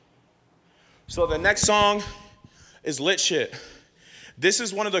 So the next song is Lit Shit. This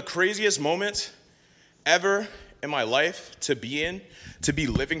is one of the craziest moments ever in my life to be in, to be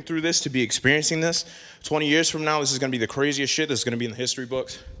living through this, to be experiencing this. 20 years from now, this is gonna be the craziest shit that's gonna be in the history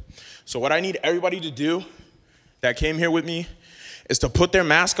books. So what I need everybody to do that came here with me is to put their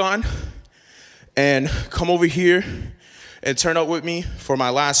mask on and come over here and turn up with me for my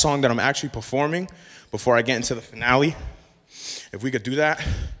last song that I'm actually performing before I get into the finale. If we could do that.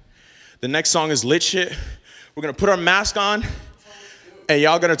 The next song is Lit Shit. We're gonna put our mask on and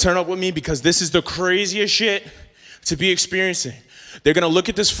y'all gonna turn up with me because this is the craziest shit to be experiencing. They're gonna look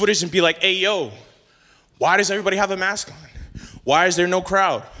at this footage and be like, hey, yo, why does everybody have a mask on? Why is there no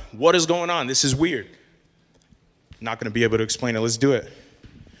crowd? What is going on? This is weird. Not gonna be able to explain it. Let's do it.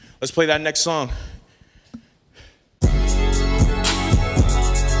 Let's play that next song.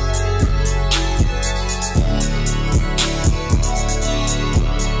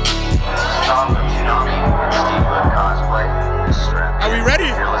 Are we ready?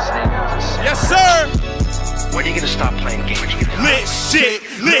 Yes, sir. When are you gonna stop playing games with me? Lit shit,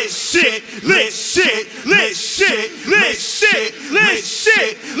 lit shit, lit shit, lit shit, lit shit, lit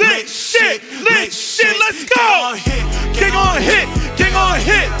shit, lit shit, lit shit. Let's go. Gang on hit, gang on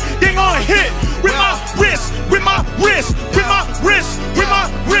hit, gang on hit. With my wrist, with my wrist, with my wrist, with my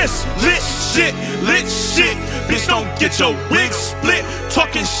wrist. Lit shit, lit shit. Bitch, don't get your wig split.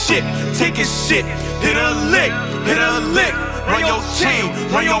 Talking shit, taking shit. Hit a lick, hit a lick. Run your chain,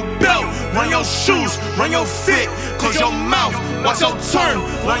 run your belt, run your shoes, run your fit. Close your mouth, watch your turn.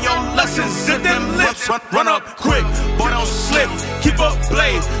 Learn your lessons, zip them lips. Run up quick, boy don't slip. Keep a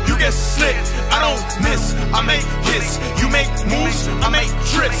blade, you get slick. I don't miss, I make hits. You make moves, I make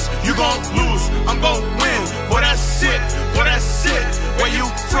tricks. You gon' lose, I'm gon' win. Boy that's it, boy that's it. Where you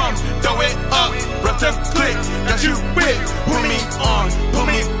from? Throw it up, rep the click that you with. Put me on, put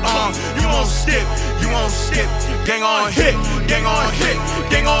me on. You won't skip, you won't skip. Gang on hit, gang on hit,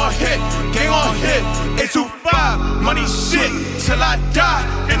 gang on hit, gang on hit. 825, money shit till I die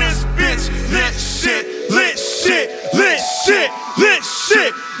in this bitch. Lit shit, lit shit, lit shit, lit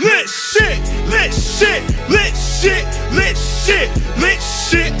shit, lit shit, lit shit, lit shit, lit shit, lit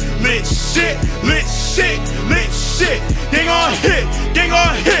shit, lit shit, lit shit, lit shit. Gang on hit, gang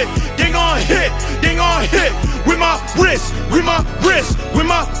on hit, gang on hit, gang on hit. With my wrist, with my wrist, with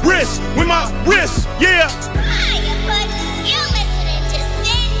my wrist, with my wrist. Yeah.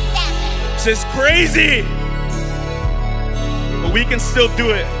 This is crazy, but we can still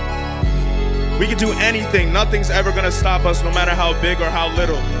do it. We can do anything. Nothing's ever gonna stop us, no matter how big or how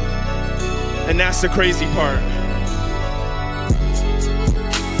little. And that's the crazy part.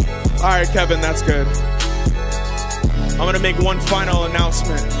 All right, Kevin, that's good. I'm gonna make one final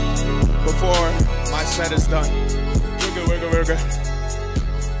announcement before my set is done. We're good, we're good, we're good.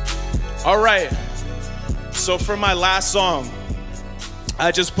 All right, so for my last song,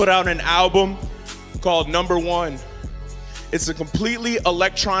 I just put out an album called Number One. It's a completely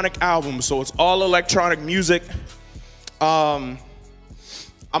electronic album, so it's all electronic music. I'm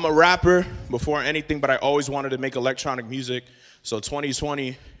a rapper before anything, but I always wanted to make electronic music. So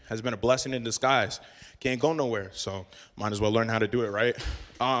 2020 has been a blessing in disguise. Can't go nowhere, so might as well learn how to do it, right?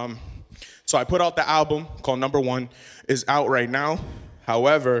 So I put out the album called Number One. It's out right now.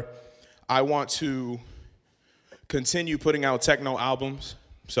 However, I want to continue putting out techno albums.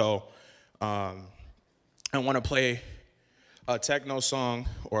 So I want to play a techno song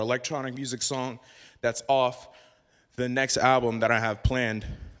or electronic music song that's off the next album that I have planned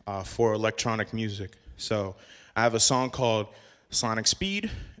for electronic music. So I have a song called Sonic Speed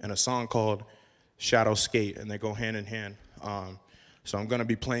and a song called Shadow Skate, and they go hand in hand. So I'm gonna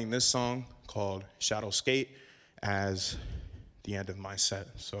be playing this song called Shadow Skate as the end of my set.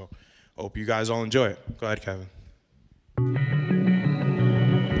 So I hope you guys all enjoy it. Go ahead, Kevin.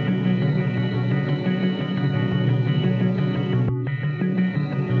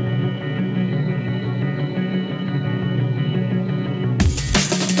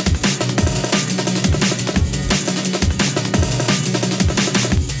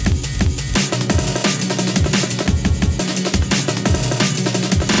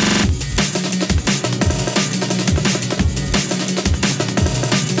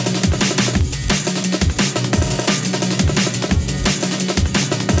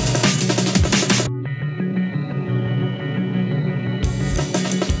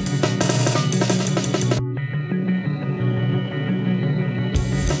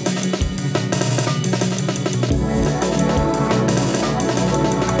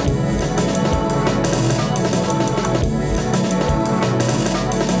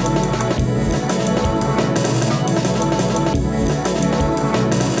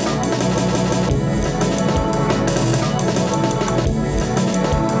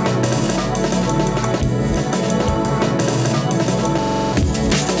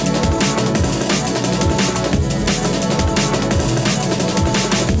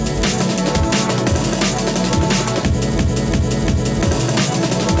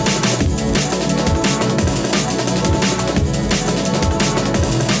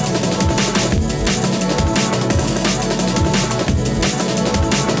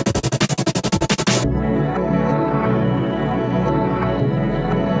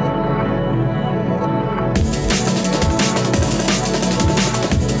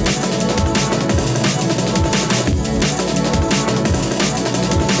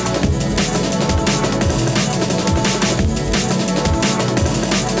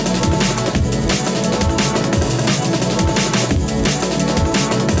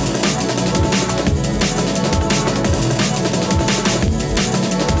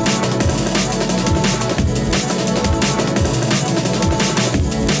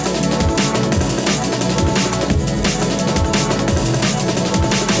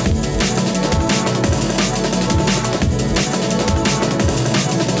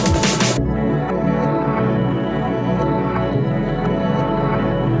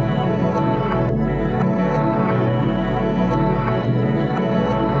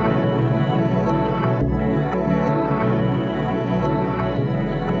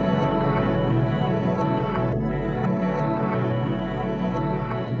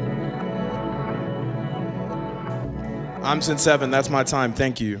 I'm Sin 7. That's my time.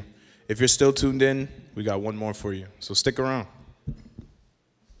 Thank you. If you're still tuned in, we got one more for you. So stick around.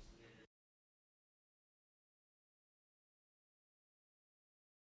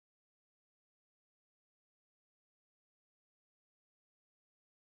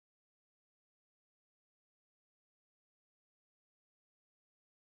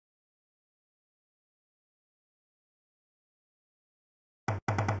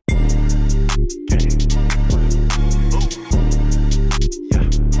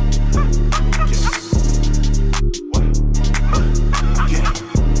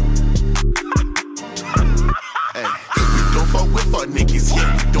 Niggas, yeah,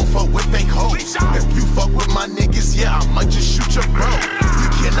 we don't fuck with fake hoes. If you fuck with my niggas, yeah, I might just shoot your bro. You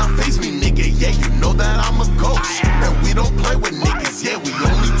cannot face me, nigga, yeah, you know that I'm a ghost. And we don't play with niggas, yeah, we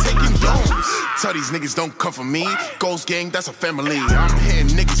only taking loans. Tell these niggas don't come for me. Ghost gang, that's a family. I'm hitting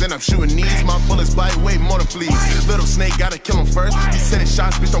niggas and I'm shooting these. My bullets bite way more than fleas. Little snake, gotta kill him first. He sending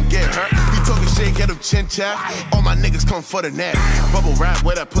shots, bitch, don't get hurt. He talking shit, get him chin chap. All my niggas come for the net. Bubble wrap,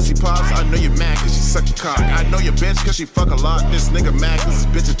 where that pussy pops. I know you're mad cause she suck a cock. I know your bitch cause she fuck a lot. This nigga mad cause his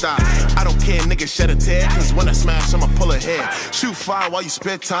bitch a thot. I don't care, nigga, shed a tear. Cause when I smash, I'ma pull her hair. Shoot fire while you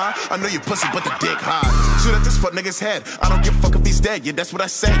spit time. I know you pussy, but the dick high. Shoot at this fuck nigga's head. I don't give a fuck if he's dead. Yeah, that's what I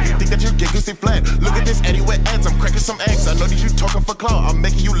said. You think that you get cause they fled. Look at this anywhere ends. I'm cracking some eggs. I know that you talking for clout. I'm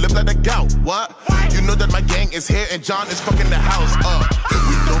making you live like a gout. What? You know that my gang is here and John is fucking the house up.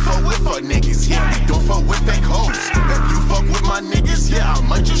 We don't fuck with fuck niggas. Yeah, we don't fuck with fake hoes. If you fuck with my niggas, yeah, I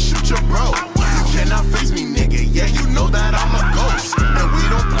might just shoot your bro. You cannot face me, nigga. Yeah, you know that I'm a ghost. And we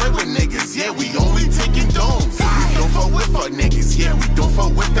don't play with niggas. Yeah, we only taking domes. We don't fuck with fuck niggas. Yeah, we don't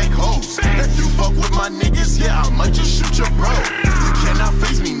fuck with fake hoes. If you fuck with my niggas, yeah, I might just shoot your bro. You cannot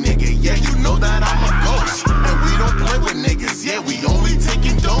face me, nigga. Yeah, you know that I'm a ghost. And we don't play with niggas. Yeah, we only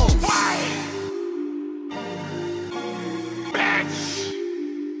taking domes.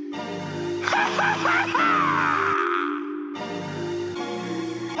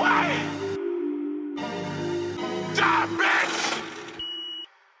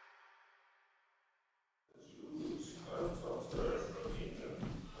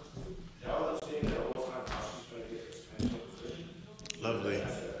 Lovely.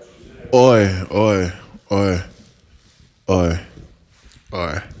 Oi, oi, oi, oi,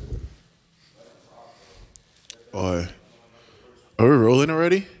 oi, oi. Are we rolling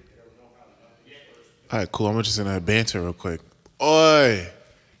already? All right, cool. I'm just gonna banter real quick. Oi.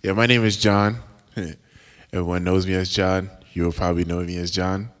 Yeah, my name is John. Everyone knows me as John. You will probably know me as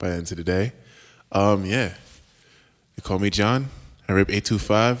John by the end of the day. Yeah. They call me John. I rip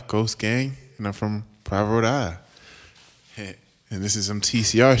 825, Ghost Gang, and I'm from Private Rhode Island. And this is some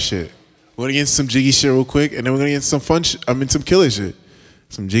TCR shit. We're gonna get into some jiggy shit real quick, and then we're gonna get into some fun shit. Some killer shit.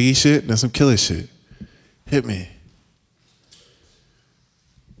 Some jiggy shit, and then some killer shit. Hit me.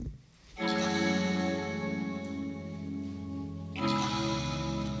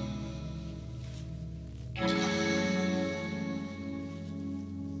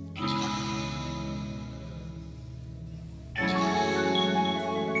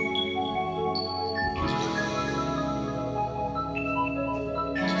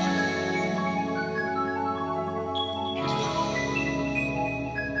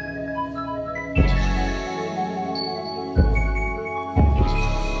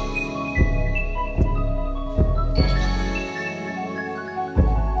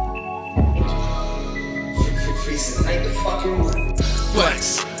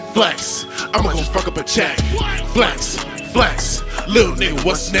 Flex, I'ma go fuck up a check. Flex, flex, little nigga,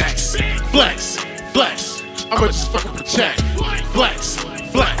 what's next? Flex, flex, I'ma just fuck up a check. Flex,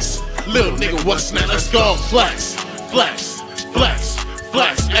 flex, little nigga, what's next? Let's go. Flex, flex, flex,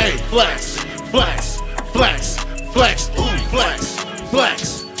 flex, ayy, flex, flex, flex, flex, ooh, flex,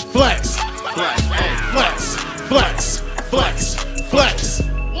 flex, flex, flex, ayy, flex, flex, flex, flex.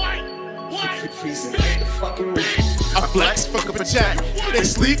 I flex, fuck up a check. They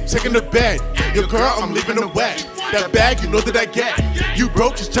sleep, taking the bed. Your girl, I'm leaving her wet. That bag, you know that I get. You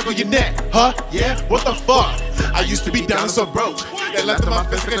broke, just check on your neck. Huh? Yeah? What the fuck? I used to be down and so broke. They laughed at my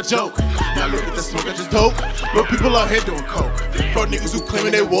face like a joke. Now look at the smoke I just took. But people out here doing coke. For niggas who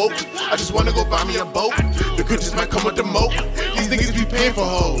claiming they woke. I just wanna go buy me a boat. The bitches might come with the moat. These niggas be paying for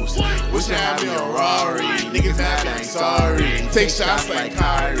hoes. Wish I had me a Rari. Niggas mad, I ain't sorry. Take shots like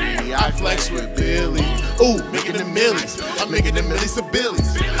Kyrie. I flex with Billy. Ooh, making the millies. I'm making the millies to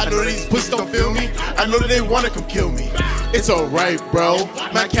billies. I know that these pussies don't feel me. I know that they wanna come kill me. It's alright, bro.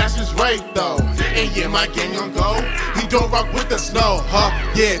 My cash is right though. And yeah, my gang gon' go. He don't rock with the snow, huh?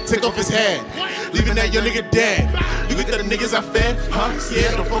 Yeah, take off his head. Leaving that young nigga dead. Look at the niggas I fed, huh?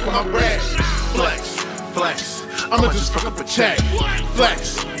 Yeah, don't fuck with my bread. Flex, flex. I'ma just fuck up a check.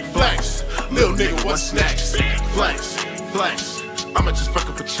 Flex, flex, little nigga, what's next? Flex, flex, I'ma just fuck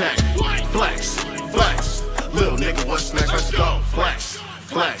up a check. Flex, flex, little nigga, what's next? Let's go. Flex,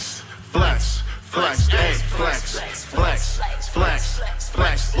 flex, flex, flex, hey, flex, flex, flex,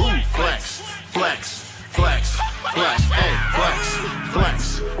 flex, ooh, flex, flex, flex, flex, hey, flex,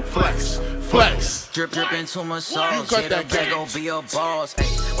 flex, flex, flex. Drip, drip into my sauce. Yeah, that bag gon' be a boss. Ay,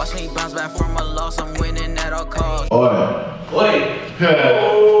 watch me bounce back from a loss. I'm winning at all costs. Oi. Oi.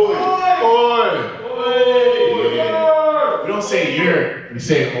 Oi. We don't say you're, we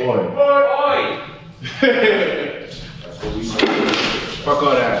say oi. That's what we say. Fuck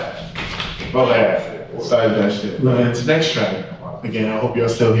all that. Fuck that. Started that shit. Right, it's the next track. Again, I hope y'all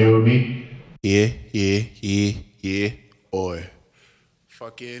still here with me. Yeah. Oi.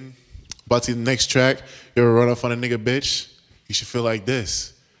 Fucking. About to the next track. You ever run off on a nigga, bitch? You should feel like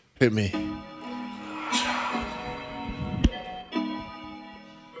this. Hit me.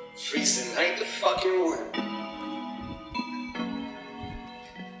 Freezing ain't the fucking one.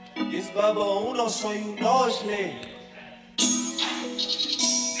 This bubble uno, so you know it's lit.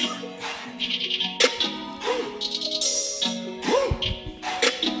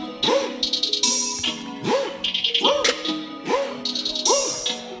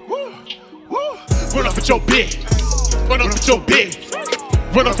 Run up with your bitch. Run up with your bitch.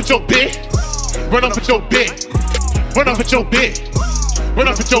 Run up with your bitch. Run up with your bitch. Run up with your bitch. Run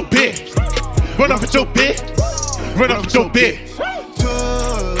up with your bitch. Run up with your bitch. Run up with your bitch.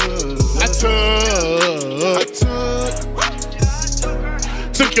 I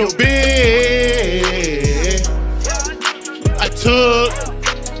took your bitch. I took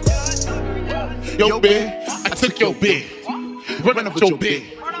your bitch. I took your bitch. Run up with your bitch.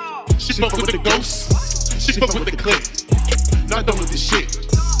 She fuck with the ghost, she fuck with the click. Not done with this shit.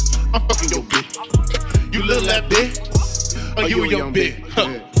 I'm fucking your bitch. You little that bitch, or you a young bitch?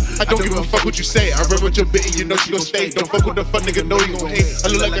 Huh. I don't give a fuck what you say. I run with your bitch and you know she gon' stay. Don't fuck with the fun nigga, know you gon' hate. I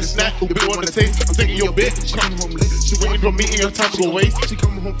look like a snack who been on the taste. I'm taking your bitch. She coming home late. She waiting for me in your time to go waste. She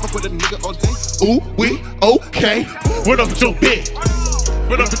coming home fuck with a nigga all day. Ooh, we okay. Run up with your bitch.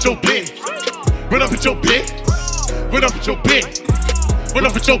 Run up with your bitch. Run up with your bitch. Run up with your bitch. Run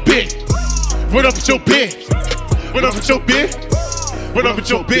up with your bitch. Run up with your bitch. Run up with your bitch. Run up with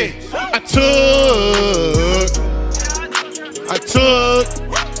your bitch. I took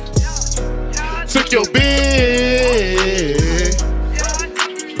your bitch.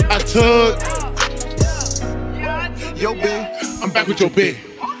 I took your bitch. I'm back with your bitch.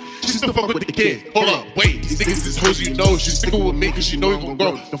 She still fuck with the kid. Hold up, wait. These niggas is hoes, you know. She stickin' with me cause she know we gon'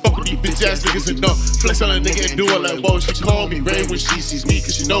 grow. Don't fuck with these bitch ass niggas enough. Flex on a nigga and do all that whoa. She call me Ray when she sees me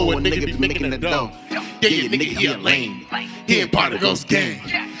cause she know what nigga be making the dough. Yeah, nigga, he a lame. He ain't part of Ghost Gang.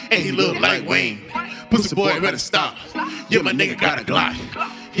 And he look like Wayne. Pussy boy better stop. Yeah, my nigga got a Glock.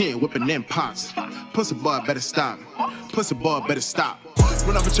 He ain't whipping them pots. Pussy boy better stop. Pussy boy better stop.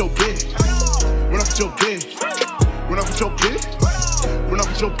 Run up with your bitch. Run up with your bitch. Run up with your bitch. Run up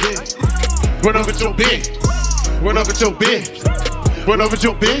with your bitch. Run up with your bitch. Run up with your bitch. Run up with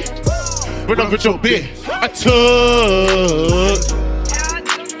your bitch. Run up with your bitch. I took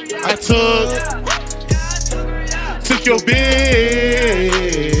your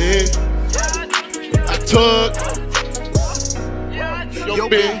bitch. I took your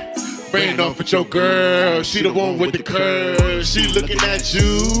bitch. Ran off with your girl. She the one with the curve. She looking at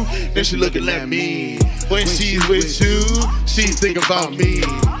you, then she looking at me. When she's with you, she think about me.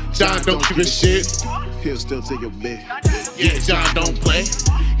 John don't give a shit. He'll still take your bitch. Yeah, John don't play.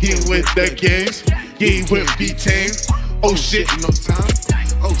 He ain't with the games. He ain't with B-Tame. Oh shit, no time.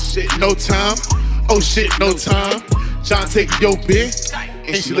 Oh shit, no time. Oh shit, no time. John taking your bitch,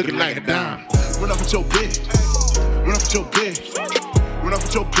 and she looking like a dime. Run up with your bitch. Run up with your bitch. Run up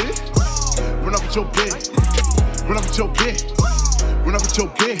with your bitch. Run up with your bitch. Run up with your bitch. Run up with your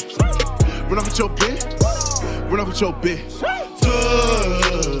bitch. Run up with your bitch. Run up with your bitch.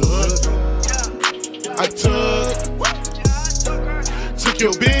 I took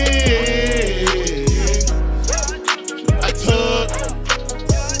your bitch. I took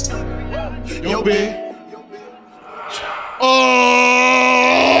your bitch.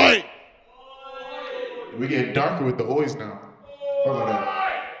 Oi! We get darker with the oys now. Fuck with that.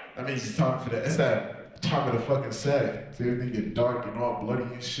 That means it's time for that. It's that time of the fucking set. So everything get dark and all bloody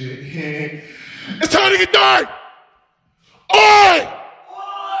and shit. It's time to get dark! Oi!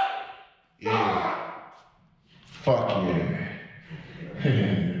 Yeah. Fuck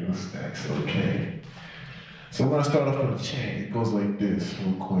yeah. What's next? Okay. So we're gonna start off with a chant. It goes like this,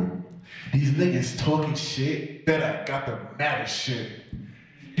 real quick. These niggas talking shit, bet I got the maddest shit.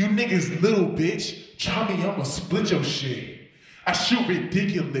 You niggas little bitch. Try me, I'ma split your shit. I shoot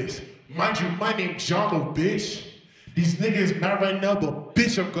ridiculous. Mind you, my name John, bitch. These niggas mad right now, but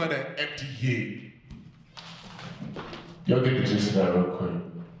bitch, I'm gonna empty it. Y'all get the gist of that real quick.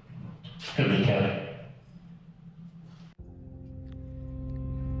 Hit me, Cat.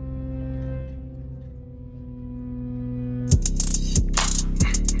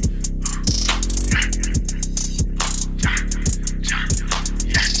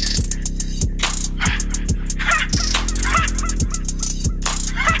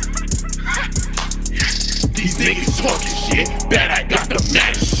 These niggas talking shit, bet I got the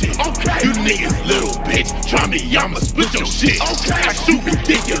maddest shit. Okay. You niggas little bitch, try me, I'ma split your shit. Okay. I shoot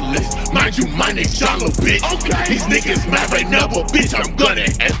ridiculous, mind you, my name John, little bitch. Okay. These niggas mad right now, but bitch, I'm gonna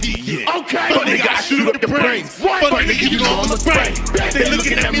empty it. Okay. But nigga, I shoot up your brains. What? But nigga, you know I'm a brain. They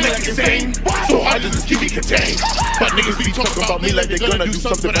looking at me like insane. So hard to just keep me contained. But niggas be talking about me like they're gonna do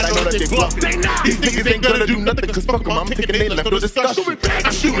something, but I know that they bluffing. These niggas ain't gonna do nothing, cause fuck them, I'm taking they left no discussion.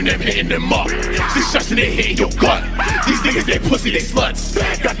 I'm shooting them, hitting them up. 6 shots and they hitting your gut. These niggas, they pussy, they sluts.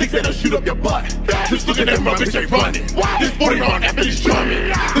 Got things that'll shoot up your butt. Just look at them, my bitch, they running. This 40 round after this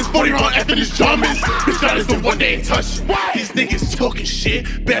drumming. This 40 round after this drumming. Bitch, that is the one they ain't touching. These niggas talking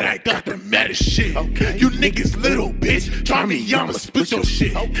shit, bet I got the maddest shit. You niggas little bitch, try me, I'ma split your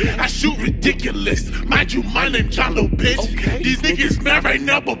shit. I shoot ridiculous, mind you, my name John, little bitch. These niggas mad right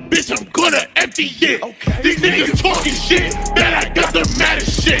now, but bitch, I'm gonna empty it. These niggas talking shit, bet I got the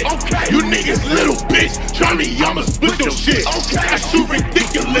maddest shit. You niggas little bitch, try me, I'ma split your shit. I shoot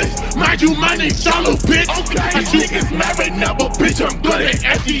ridiculous, mind you, my name John, little bitch. These niggas mad right now, but bitch, I'm gonna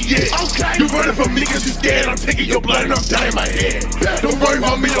empty it. You running from me cause you scared, I'm taking your blood and I'm dyeing my hair. Don't worry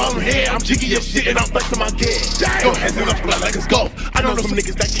about me while I'm here, I'm jigging your shit and I'm flexing my gear. Go hands in the blood like it's golf. I know some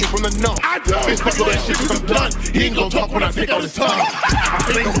niggas that came from the north. Bitch, fuck all that shit cause I'm done. He ain't gon' talk when I take out his tongue. I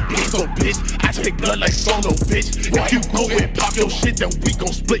ain't gon' be so bitch, I take blood like solo bitch. If you go and pop your shit, then we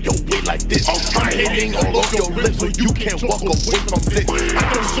gon' split your weight like this. I'm hitting all over your lips so you can't walk away from this. I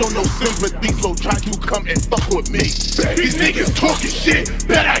don't show no sympathy, so try to come and fuck with me. These niggas talking shit,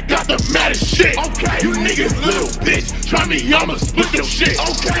 bet I got the maddest shit. You niggas little bitch, try me, I'ma split your shit.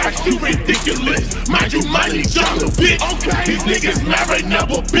 I shoot ridiculous, mind you, my name John, little bitch. These niggas mad right now,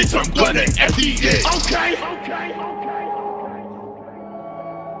 but bitch, I'm gonna empty it. Okay.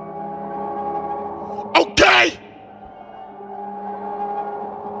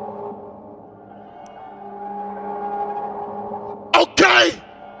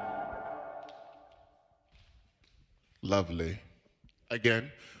 Lovely.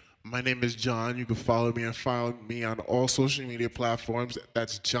 Again, my name is John. You can follow me and follow me on all social media platforms.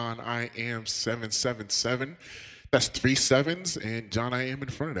 That's John I Am 777. That's 3 7s and John I Am in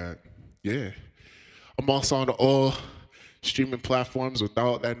front of that. Yeah. I'm also on all streaming platforms.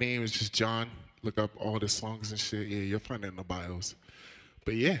 Without that name, it's just John. Look up all the songs and shit. Yeah, you'll find it in the bios.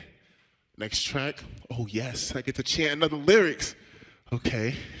 But yeah, next track. Oh yes, I get to chant another lyrics.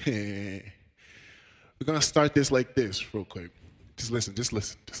 Okay. We're gonna start this like this real quick. Just listen.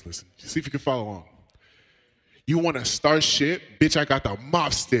 See if you can follow along. You wanna start shit? Bitch, I got the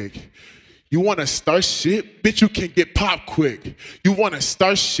mop stick. You wanna start shit? Bitch, you can get popped quick. You wanna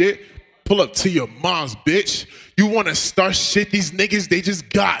start shit? Pull up to your mom's, bitch. You wanna start shit? These niggas, they just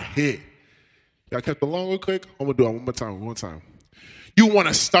got hit. Y'all kept along real quick? I'm gonna do it one more time. You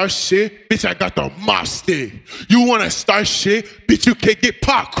wanna start shit? Bitch, I got the mop stick. You wanna start shit? Bitch, you can get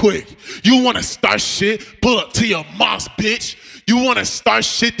popped quick. You wanna start shit? Pull up to your mom's, bitch. You wanna start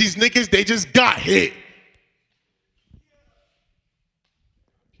shit? These niggas, they just got hit.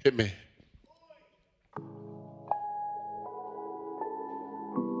 Hit me.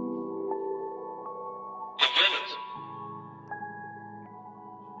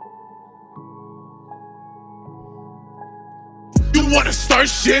 You wanna start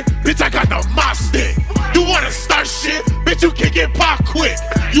shit? Bitch, I got the mop stick. You wanna start shit? Bitch, you can get popped quick.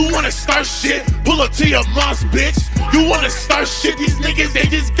 You wanna start shit? Pull up to your mom's, bitch. You wanna start shit? These niggas, they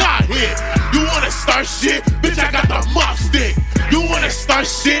just got hit. You wanna start shit? Bitch, I got the mop stick. You wanna start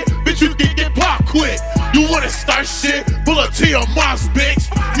shit? Bitch, you can get popped quick. You wanna start shit? Pull up to your mom's, bitch.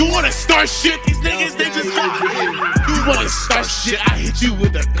 You wanna start shit? These niggas, they just got hit. You wanna start shit? I hit you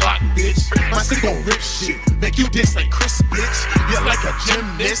with a Glock, bitch. My stick gon' rip shit. Make you diss like Chris, bitch. Yeah, like a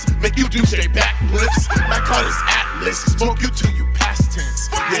gymnast. Make you do straight backflips. My call is Atlas. Smoke you till you past tense.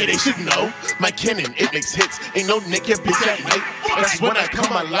 Yeah, they should know. My cannon, it makes hits. Ain't no naked bitch at night. That's when I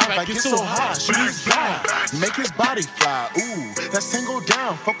come alive. I get so high. Shoot his guy. Make his body fly. Ooh, that single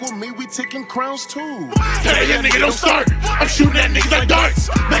down. Fuck with me, we taking crowns too. Tell that young nigga don't start. I'm shooting at niggas like darts.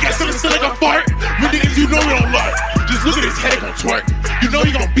 Like I still like a fart. You niggas, you know we don't learn. Just look at his head gon' twerk. You know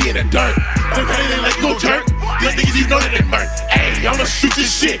he gon' be in the dirt. Don't tell you like no jerk. These niggas, you know that they murk. Ayy, I'ma shoot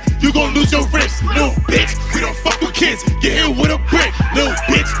this shit. You gon' lose your wrist, little bitch. We don't fuck with kids. Get hit with a brick, little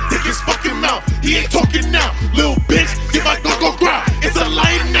bitch. Take his fucking mouth. He ain't talking now, little bitch. Get my dog go growl. It's a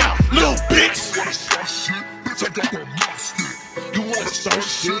lion now, little bitch. You wanna start shit? Bitch, I got that mouth stick. You wanna start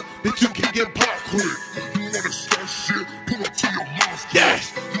shit? Bitch, you can get pop quick. You wanna start shit? Pull up to your mouth.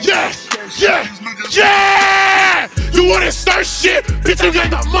 Yes, yes, yes, yeah! You wanna start shit? Bitch, you got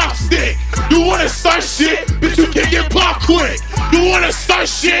the mop stick. You wanna start shit? Bitch, you can get pop quick. You wanna start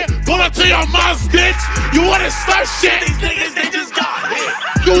shit? Pull up to your mom's bitch. You wanna start shit? These niggas, they just got hit.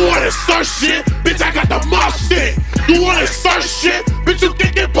 You wanna start shit? Bitch, I got the mop stick. You wanna start shit? Bitch, you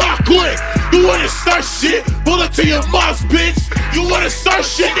can get pop quick. You wanna start shit? Pull up to your mom's bitch. You wanna start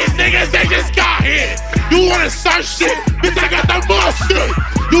shit? These niggas, they just got hit. You wanna start shit? Bitch, I got the mop stick.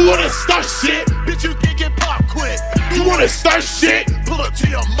 You wanna start shit? Bitch, you can get pop quick. You wanna start shit? Pull up to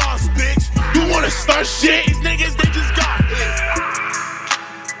your mom's bitch. You wanna start shit? These niggas, they just got hit.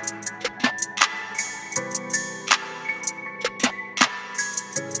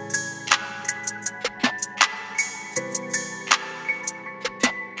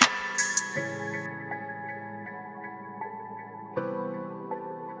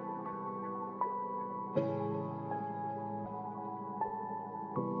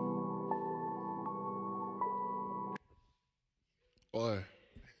 Oi.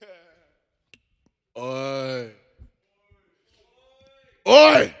 Oi.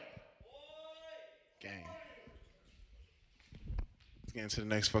 Oi. Gang. Let's get into the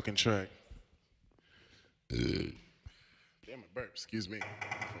next fucking track. Damn, I burp. Excuse me.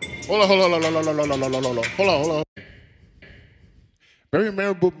 Hold on. Very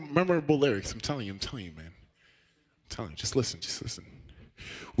memorable lyrics. I'm telling you, man. I'm telling you, just listen.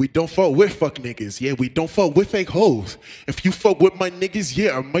 We don't fuck with fuck niggas, yeah, we don't fuck with fake hoes. If you fuck with my niggas,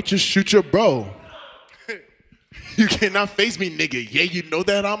 yeah, I might just shoot your bro. You cannot face me, nigga, yeah, you know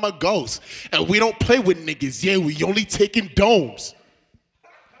that I'm a ghost. And we don't play with niggas, yeah, we only taking domes.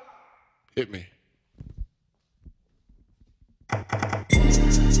 Hit me.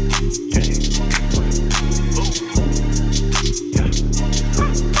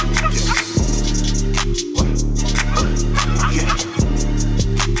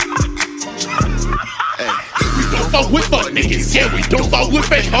 Fuck with fuck niggas, yeah, we don't fuck with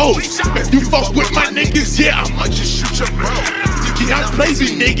fake hoes. If you fuck with my niggas, yeah, I might just shoot your bro. You cannot play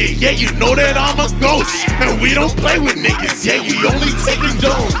me, nigga, yeah, you know that I'm a ghost. And we don't play with niggas, yeah, we only taking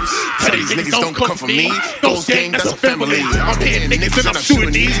domes. Tell these niggas don't come for me, Ghost Gang, that's a family. I'm hitting niggas and I'm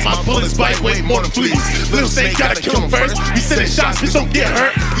shooting these, my bullets bite way more than fleas. Lil' Saint gotta kill him first, he sending shots, bitch don't get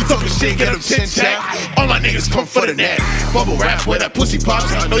hurt. You talking shit, get him chin-chat, all my niggas come for the net. Bubble rap where that pussy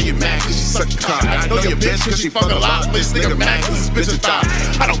pops, I know you mad cause she suck a cock. I know your bitch cause she fuck a lot, this nigga mad cause this bitch is thot.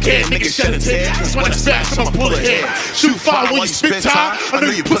 I don't care, nigga shed a tear, cause when it's fast, I'ma pull a hair. Shoot fire when you spit tie, I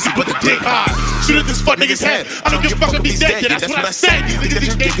know you pussy but the dick high. Shoot at this fuck nigga's head, I don't give a fuck if he's dead, yeah, that's what I said. These niggas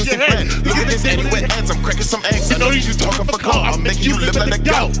just gave your head. Look at this anywhere ends, I'm cracking some eggs. I know you talking for call, I'm making you live like a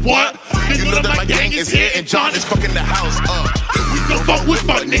goat. What? You know that my gang is here and John is fucking the house up. We don't fuck with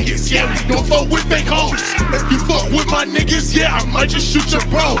fuck niggas, yeah, we don't fuck with fake hoes. If you fuck with my niggas, yeah, I might just shoot your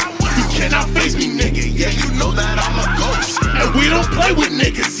bro. You cannot face me, nigga, yeah, you know that I'm a ghost. And we don't play with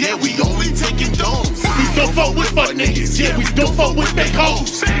niggas, yeah, we only taking domes. We don't fuck with fuck niggas, yeah, we don't fuck with fake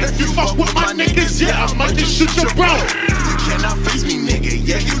hoes. If you fuck with my niggas, yeah, I might just shoot your bro. You cannot face me, nigga,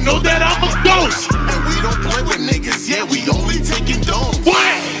 yeah, you know that I'm a ghost. And we don't play with niggas, yeah, we only taking domes.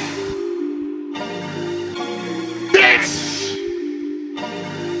 What? Bitch!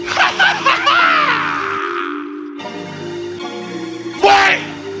 What?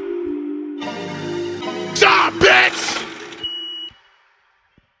 Job, bitch!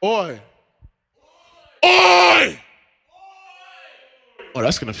 Oi! Oi! Oh,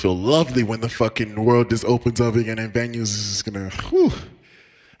 that's gonna feel lovely when the fucking world just opens up again and venues is just gonna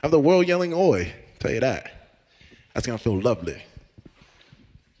have the world yelling oi. Tell you that. That's gonna feel lovely.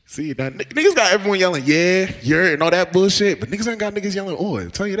 See, now, niggas got everyone yelling yeah, and all that bullshit, but niggas ain't got niggas yelling oi.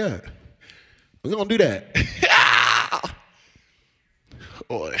 Tell you that. We're gonna do that.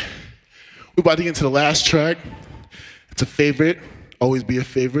 Oi. We're about to get into the last track. It's a favorite, always be a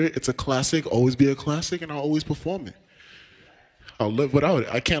favorite. It's a classic, always be a classic, and I'll always perform it. I'll live without it.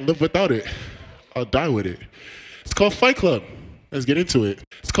 I can't live without it. I'll die with it. It's called Fight Club. Let's get into it.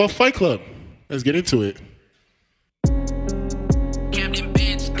 It's called Fight Club. Let's get into it.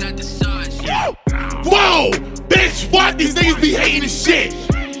 Whoa! Bitch, what? These niggas be hating this shit.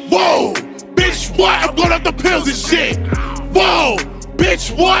 Whoa! Bitch, what? I'm going off the pills and shit. Whoa!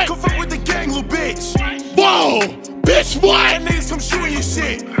 Bitch, what? Come fuck with the gang, little bitch. Whoa! Bitch, what? And niggas come shooting your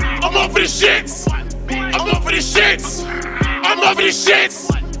shit. I'm up for the shits. I'm up for the shits. I'm up for the shits.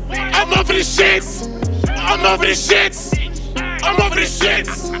 I'm up for the shits. I'm up for the shits. I'm up for the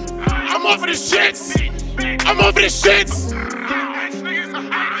shits. I'm up for the shits. I'm up for the shits.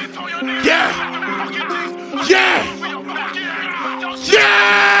 Yeah. Yeah.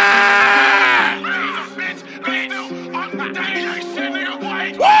 Yeah.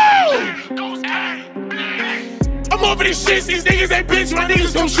 Woo! I'm over this shit. These niggas ain't bitch. My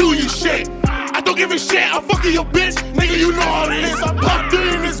niggas gon' shoot you shit. I don't give a shit. I'm fucking your bitch. Nigga, you know all it is. I popped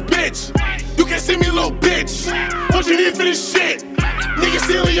in this bitch. You can't see me, little bitch. What you need for this shit? Niggas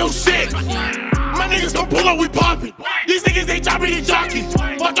stealing your shit. My niggas gon' pull up, we poppin'. These niggas, they dropping, they jockey.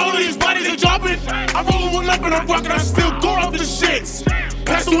 Watch all of these bodies, they dropping. I'm rolling one up and I'm rockin', I still go off the shits.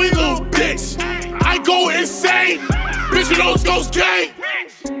 Pass the weed, little bitch. I go insane. Bitch, you know it's Ghost Gang.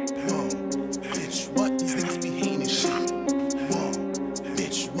 Bitch, what? These niggas be hating this shit. Whoa.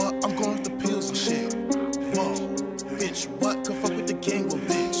 Bitch, what? I'm going with the pills and shit. Whoa. Bitch, what? Come fuck with the gang, little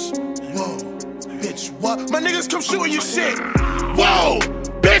bitch. Whoa. Bitch, what? My niggas come shooting your shit. Whoa.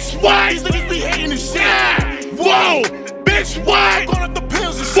 Bitch, what? These niggas be hating this shit. Whoa. Bitch, what? Going up the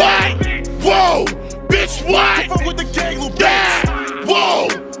pills and What? shit. Whoa. Bitch, what? Come fuck with the gang, little bitch. Yeah. Whoa.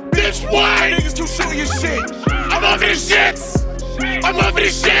 Bitch, My what? niggas come shooting your shit. I'm over the shits. I'm over the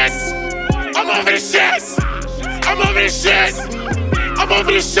shits. I'm over the shits. I'm over the shits. I'm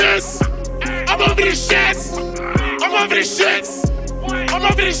over the shits. I'm over the shits. I'm over the shits. I'm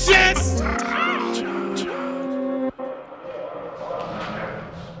over the shits.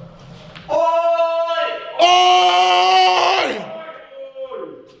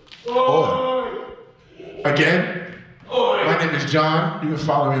 Again, my name is John. You can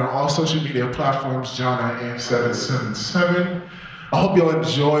follow me on all social media platforms, John at AM777. I hope y'all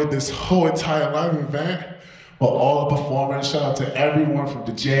enjoyed this whole entire live event. Well, all the performers, shout out to everyone from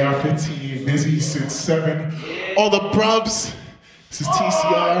the JR15, Viizzy, Since 7, all the brubs. This is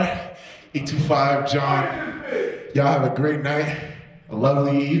TCR, 825, John. Y'all have a great night, a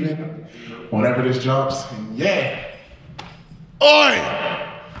lovely evening, whenever this drops, and yeah. Oi!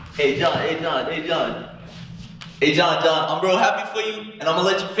 Hey John, hey John, hey John. Hey John, I'm real happy for you, and I'm gonna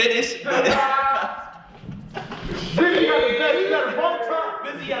let you finish. Viizzy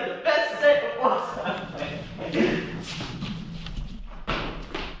got the best set of all time.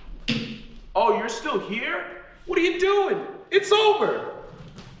 Oh, you're still here? What are you doing? It's over.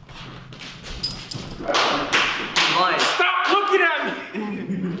 Stop looking at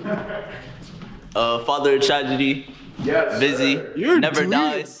me. Father of Tragedy. Yes. Viizzy. You're Never dweeb.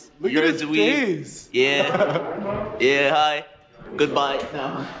 dies. Look You're at a his dweeb. face. Yeah. Yeah, hi. Goodbye.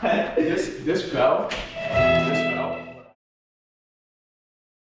 No. This fell.